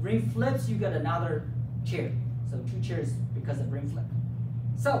 the ring flips, you get another chair. So 2 chairs because of ring flip.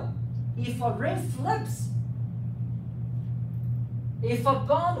 So if a ring flips, if a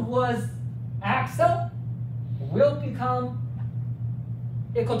bond was axial, will become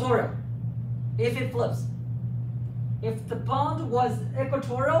equatorial if it flips. If the bond was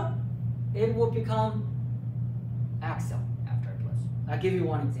equatorial, it will become axial after it flips. I'll give you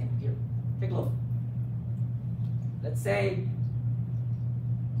one example here. Take a look. Let's say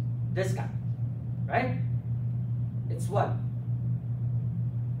this guy, right? It's what?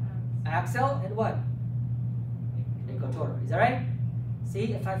 Axial and what? Equatorial. Is that right?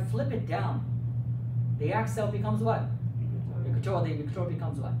 See, if I flip it down, the axial becomes what? Equatorial. The equatorial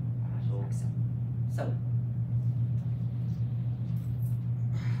becomes what? Axial. So,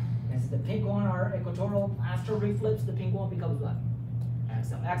 as the pink one are equatorial, after reflips, the pink one becomes what?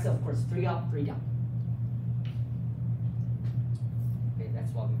 Axial. Axial, of course, 3 up, 3 down. Okay,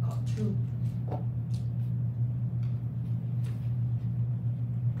 that's what we call 2.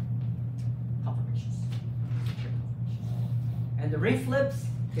 Conformations. And the ring flips,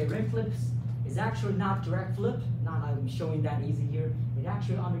 okay, ring flips is actually not direct flip. Not I'm showing that easy here. It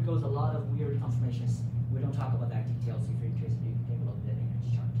actually undergoes a lot of weird conformations. We don't talk about that details. If you're interested, you can take a look at the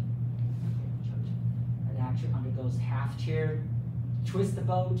image chart. Okay, it actually undergoes half chair, twist the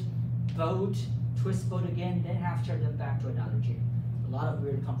boat, boat, twist boat again, then half chair, then back to another chair. A lot of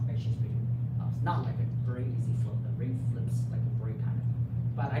weird conformations between. It's not like a very easy flip. The ring flips like a very kind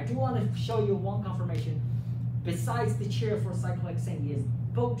of. But I do want to show you one conformation besides the chair for cyclohexane is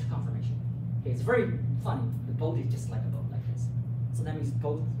boat conformation. Okay, it's very funny. The boat is just like a boat like this. So that means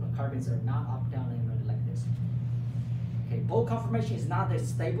both carbons are not up, down, and like this. Okay, boat conformation is not the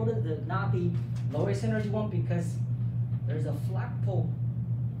stable, not the lowest energy one because there's a flagpole.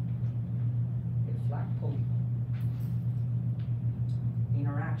 Okay, flagpole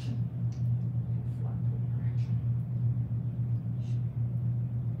interaction. Okay, flagpole interaction.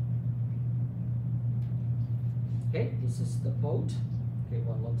 Okay, this is the boat. Okay,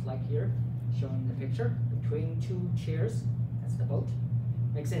 what it looks like here, showing the picture between 2 chairs. That's the boat.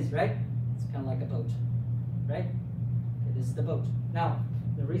 Makes sense, right? It's kind of like a boat, right? Okay, this is the boat. Now,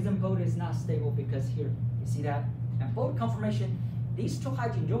 the reason boat is not stable because here, you see that? And boat conformation, these two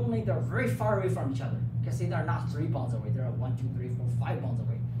hydrogens, normally they're very far away from each other. You can see they're not 3 bonds away, they're 1, 2, 3, 4, 5 bonds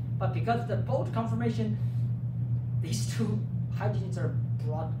away. But because of the boat conformation, these two hydrogens are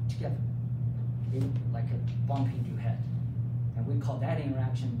brought together in like a bumpy into head. And we call that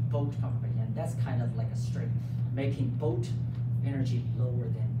interaction boat conformation. And that's kind of like a string, making boat energy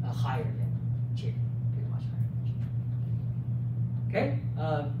higher than chair, pretty much higher. Okay?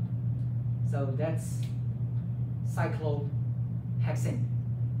 So that's cyclohexane.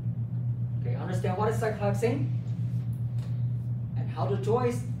 Okay, understand what is cyclohexane? And how to draw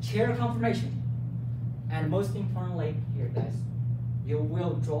is chair conformation. And most importantly, here guys, you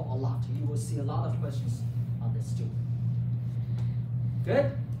will draw a lot. You will see a lot of questions on this too.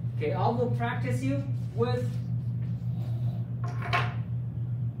 Good? Okay, I will practice you with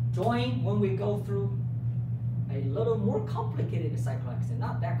drawing when we go through a little more complicated cyclohexane.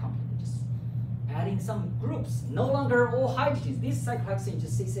 Not that complicated, just adding some groups. No longer all hydrogens. This cyclohexane,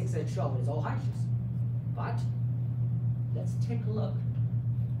 just C6H12, is all hydrogens. But let's take a look.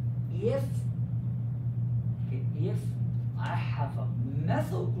 If I have a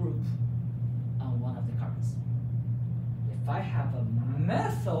methyl group on one of the carbons, if I have a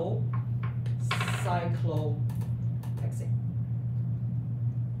methyl cyclohexane,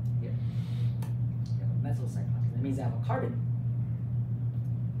 here, you have a methyl cyclohexane, that means I have a carbon.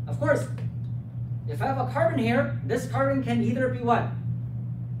 Of course, if I have a carbon here, this carbon can either be what?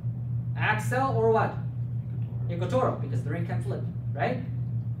 Acyl or what? Equatorial, because the ring can flip, right?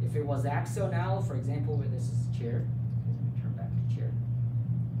 If it was acyl now, for example, where this is chair, let me turn back to chair.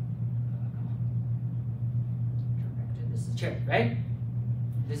 Come on. Turn back to this is chair, right?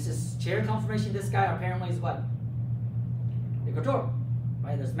 This is chair conformation. This guy apparently is what? Equatorial,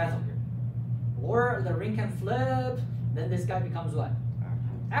 right? There's methyl here. Or the ring can flip, then this guy becomes what?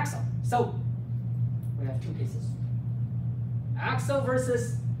 Acyl. So we have two cases. Acyl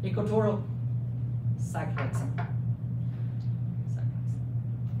versus equatorial cyclohexane.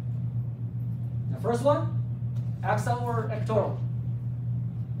 The first one, acyl or equatorial?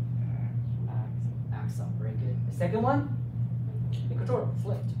 Acyl, very good. The second one, equatorial,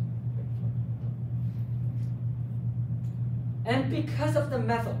 flipped. And because of the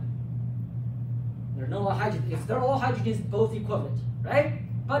methyl, there are no hydrogens. If they're all hydrogens, both equivalent, right?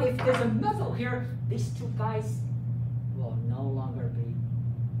 But if there's a methyl here, these two guys will no longer be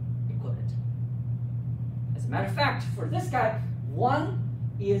equivalent. As a matter of fact, for this guy, one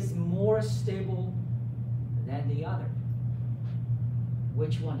is more stable than the other.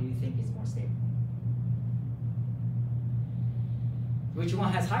 Which one do you think is more stable? Which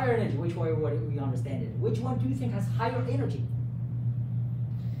one has higher energy? Which way would we understand it? Which one do you think has higher energy?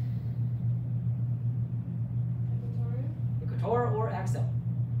 Equatorial or acyl?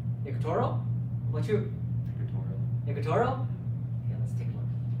 Equatorial? What you? Equatorial. Equatorial? Okay, let's take a look.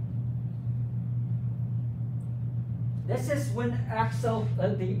 This is when acyl,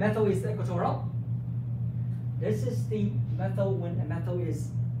 the methyl is equatorial. This is the methyl when the methyl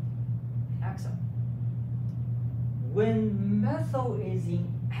is acyl. When methyl is in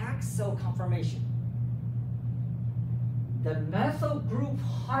acyl conformation, the methyl group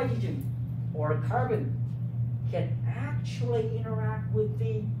hydrogen or carbon can actually interact with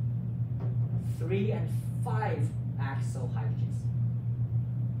the 3 and 5 acyl hydrogens.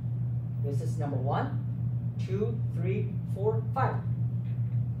 This is number 1, 2, 3, 4, 5.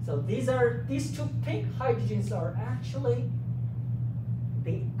 So these two pink hydrogens are actually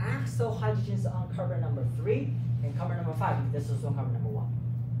the acyl hydrogens on carbon number 3 and carbon number 5. This is on carbon number 1.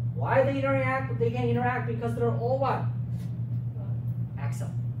 Why they interact? They can interact because they're all what?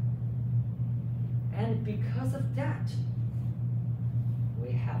 Acyl. And because of that,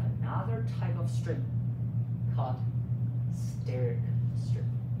 we have another type of string called steric string.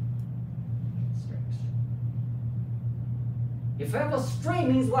 Steric string. If I have a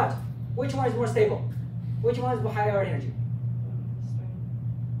string, means what? Which one is more stable? Which one is higher energy?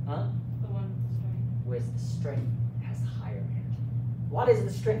 Huh? The one with the string. With the string has higher energy. What is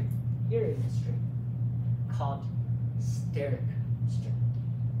the string? Here is the string called steric string.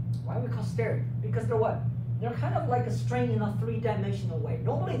 Why we call steric? Because they're what? They're kind of like a string in a 3-dimensional way.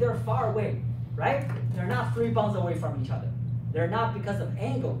 Normally they're far away, right? They're not 3 bonds away from each other. They're not because of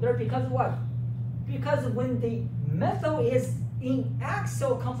angle. They're because of what? Because when the methyl is in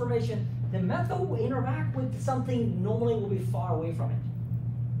acyl conformation, the methyl will interact with something normally will be far away from it.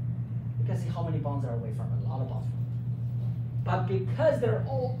 You can see how many bonds are away from it, a lot of bonds. But because they're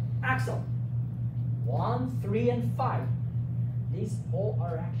all acyl, 1, 3, and 5, These all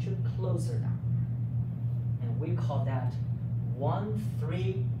are actually closer now. And we call that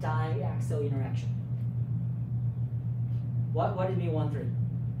 1,3 diaxial interaction. What do you mean 1,3?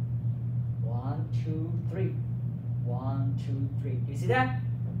 1, 2, 3. 1, 2, 3. You see that?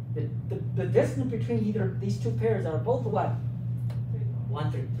 The distance between either these two pairs are both what?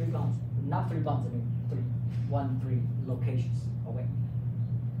 1, 3. 3 bonds. Not 3 bonds, I mean 3. 1, 3 locations away.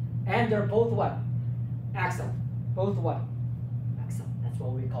 And they're both what? Axial. Both what? Axial. That's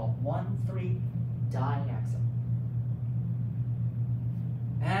what we call 1,3 diaxial.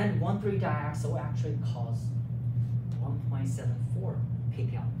 And 1,3 diaxial actually causes 1.74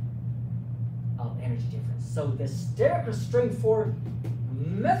 kcal of energy difference. So the steric strain for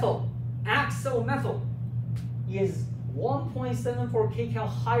methyl, axial methyl, is 1.74 kcal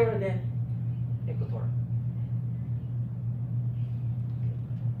higher than equatorial.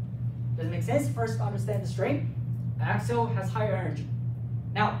 Does it make sense? First, understand the strain. Axial has higher energy.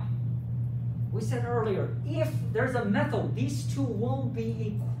 Now, we said earlier, if there's a methyl, these two won't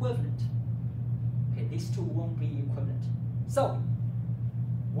be equivalent. Okay, these two won't be equivalent. So,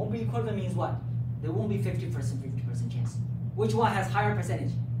 won't be equivalent means what? There won't be 50%, 50% chance. Which one has higher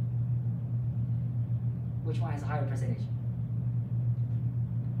percentage? Which one has a higher percentage?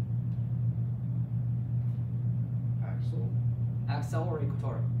 Axial. Axial or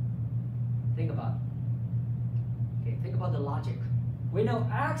equatorial? Think about it. Okay, think about the logic. We know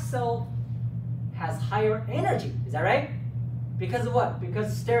axial has higher energy. Is that right? Because of what?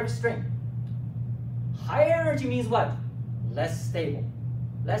 Because steric strain. Higher energy means what? Less stable.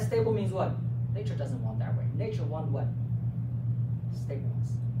 Less stable means what? Nature doesn't want that way. Nature wants what? Stable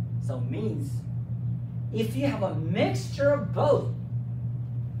ones. So it means if you have a mixture of both,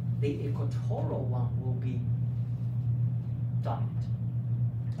 the equatorial one will be dominant.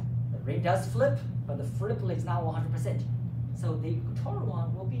 The ring does flip, but the flip is not 100%. So the equatorial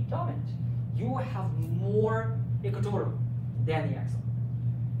one will be dominant. You will have more equatorial than the axial.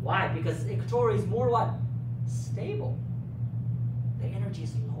 Why? Because equatorial is more what? Stable. The energy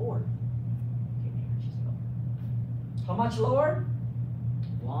is lower. Okay, the energy is lower. How much lower?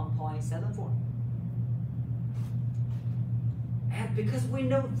 1.74. And because we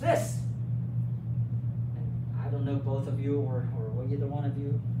know this, and I don't know both of you or either one of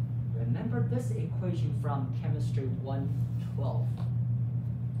you, remember this equation from chemistry 112.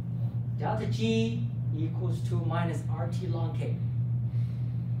 Delta G equals to minus RT ln K.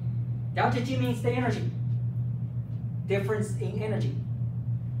 Delta G means the energy. Difference in energy.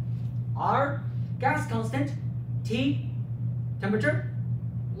 R, gas constant. T, temperature.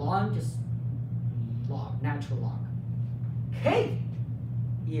 Ln, just log, natural log. K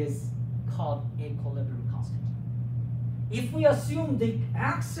is called equilibrium constant. If we assume the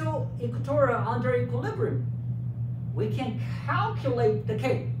axial equatorial under equilibrium, we can calculate the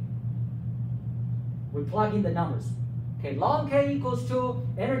K. We plug in the numbers. Okay, ln K equals to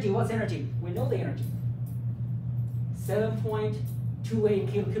energy. What's energy? We know the energy. 7.28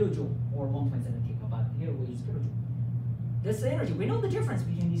 kilojoule or 1.7 kilo, but here we use kilojoule. This is energy. We know the difference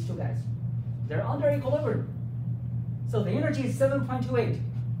between these two guys. They're under equilibrium. So the energy is 7.28.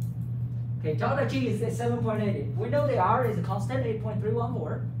 Okay, delta G is 7.80. We know the R is a constant,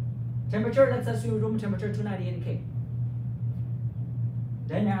 8.314. Temperature, let's assume room temperature 298 K.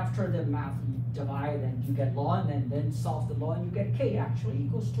 Then after the math, you divide and you get ln, and then solve the ln, you get K actually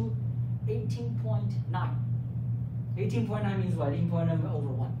equals to 18.9. 18.9 means what? 18.9 over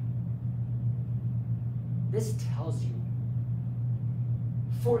 1. This tells you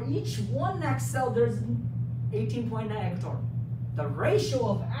for each one axial, there's 18.9 equatorial. The ratio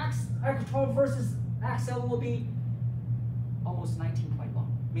of equatorial versus axial will be almost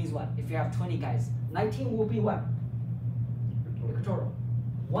 19.1. Means what? If you have 20 guys, 19 will be what? Equatorial.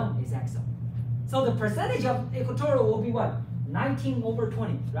 1 is axial. So the percentage of equatorial will be what? 19 over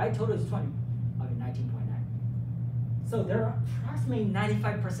 20, right? Total is 20. Okay, 19.9. So there are approximately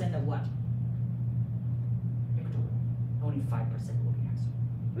 95% of what? Equatorial. Only 5% will be axial.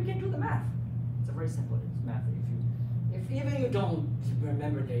 We can do the math. It's a very simple math. If even you don't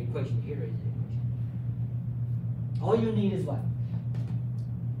remember the equation, here is the equation. All you need is what?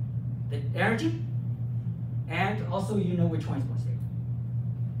 The energy, and also you know which one is more stable.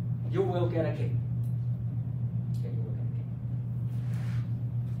 You will get a K. Okay, you will get a K.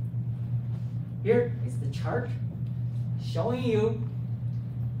 Here is the chart showing you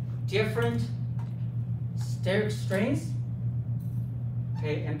different steric strains.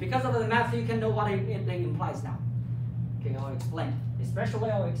 Okay, and because of the math, you can know what it implies now. Okay, I'll explain.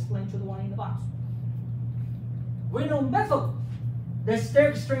 Especially, I'll explain to the one in the box. We know methyl. The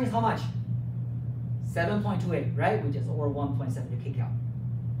steric strain is how much? 7.28, right? Which is over 1.7 to kick out.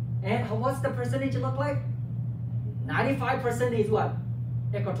 And what's the percentage look like? 95% is what?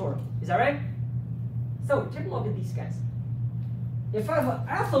 Equatorial. Is that right? So take a look at these guys. If I have an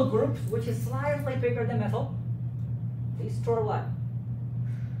ethyl group, which is slightly bigger than methyl, these two are what?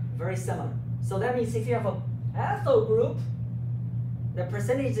 Very similar. So that means if you have an ethyl group, the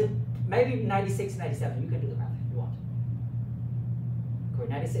percentage is maybe 96, 97. You can do the math if you want. Okay,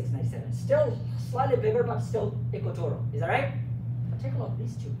 96, 97. Still slightly bigger, but still equatorial. Is that right? But take a look at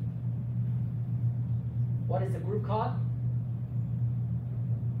these two. What is the group called?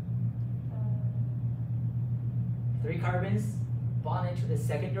 3 carbons bonded to the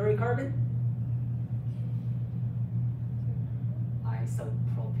secondary carbon.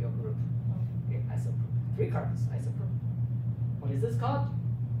 Isopropyl group. Okay, isopropyl. 3 carbons, isopropyl. What is this called?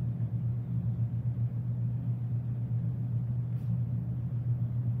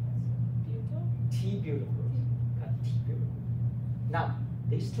 T-butyl group. T-butyl group. Now,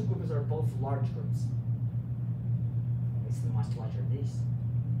 these two groups are both large groups. It's much larger than these.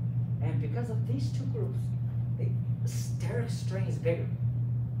 And because of these two groups, the steric strain is bigger.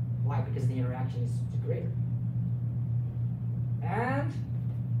 Why? Because the interaction is greater. And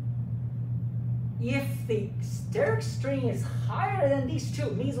if the steric strain is higher than these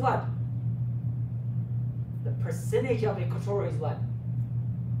two, means what? The percentage of equatorial is what?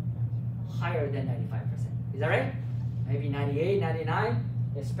 Higher than 95%. Is that right? Maybe 98, 99,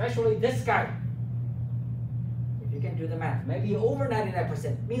 especially this guy. If you can do the math, maybe over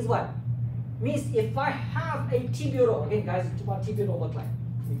 99%. Means what? Means if I have a T-butyl, again guys, what T-butyl look like?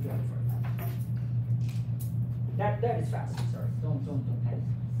 Let me draw it for you. That is fast, sorry, don't panic.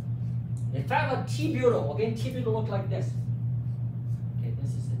 If I have a T-butyl, again T-butyl look like this. Okay,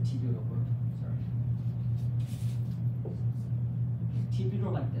 this is the T-butyl group, sorry.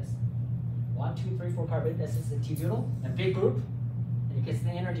 T-butyl like this. 1, 2, 3, 4 carbon, this is the T-butyl, a big group. And you can see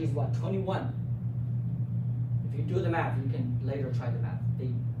the energy is what, 21. If you do the math, you can later try the math. The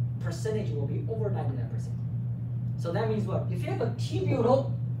percentage will be over 99%. So that means what? If you have a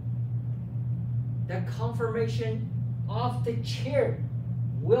T-butyl, the conformation of the chair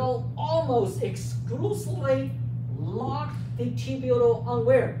will almost exclusively lock the T-butyl on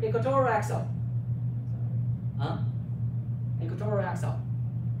where? Equatorial axial. Huh? Equatorial axial.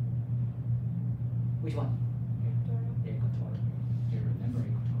 Which one? Equatorial. You remember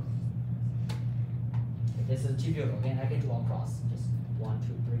equatorial. Okay, this is T-butyl. Again, I can draw across. Just 1, 2,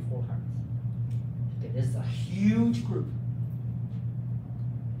 3, 4 carbons. Okay, this is a huge group.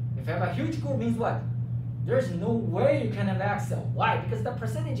 If you have a huge group, means what? There's no way you can have axial. Why? Because the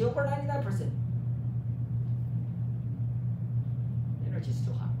percentage is over 99%. The energy is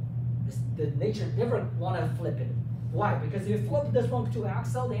too high. The nature never want to flip it. Why? Because if you flip this one to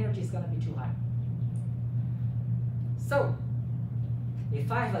axial, the energy is going to be too high. So,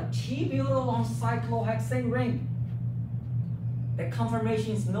 if I have a T-butyl on cyclohexane ring, the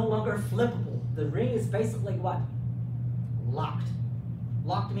conformation is no longer flippable. The ring is basically what? Locked.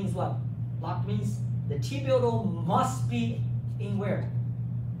 Locked means what? Locked means the T-butyl must be in where?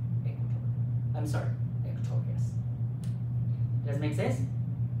 Equatorial. I'm sorry, equatorial, yes. Does it make sense?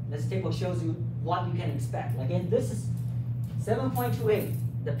 This table shows you what you can expect. Again, this is 7.28.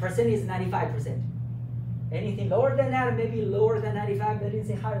 The percentage is 95%. Anything lower than that, maybe lower than 95, but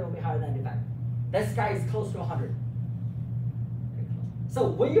anything higher will be higher than 95. This guy is close to 100. So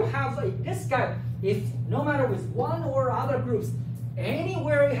when you have this guy, if no matter with one or other groups,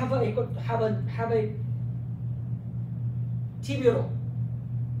 anywhere you have a T-butyl,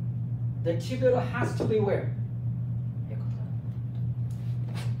 the T-butyl has to be where? Equatorial.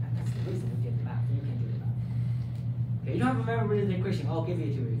 And that's the reason we did the math. You can do the math. Okay, you don't have to remember the equation. I'll give it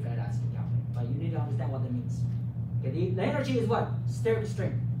to you if I ask you. But you need to understand what that means. Okay, the energy is what? Steric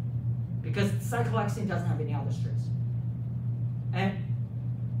strain. Because cyclohexane doesn't have any other strains. And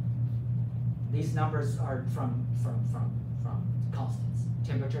these numbers are from constants.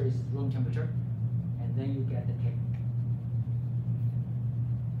 Temperature is room temperature. And then you get the K.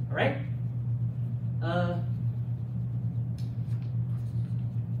 Alright?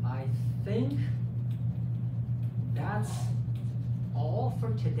 I think that's all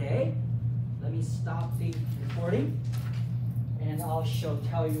for today. Let me stop the recording and I'll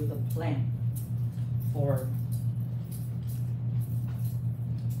tell you the plan for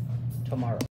tomorrow.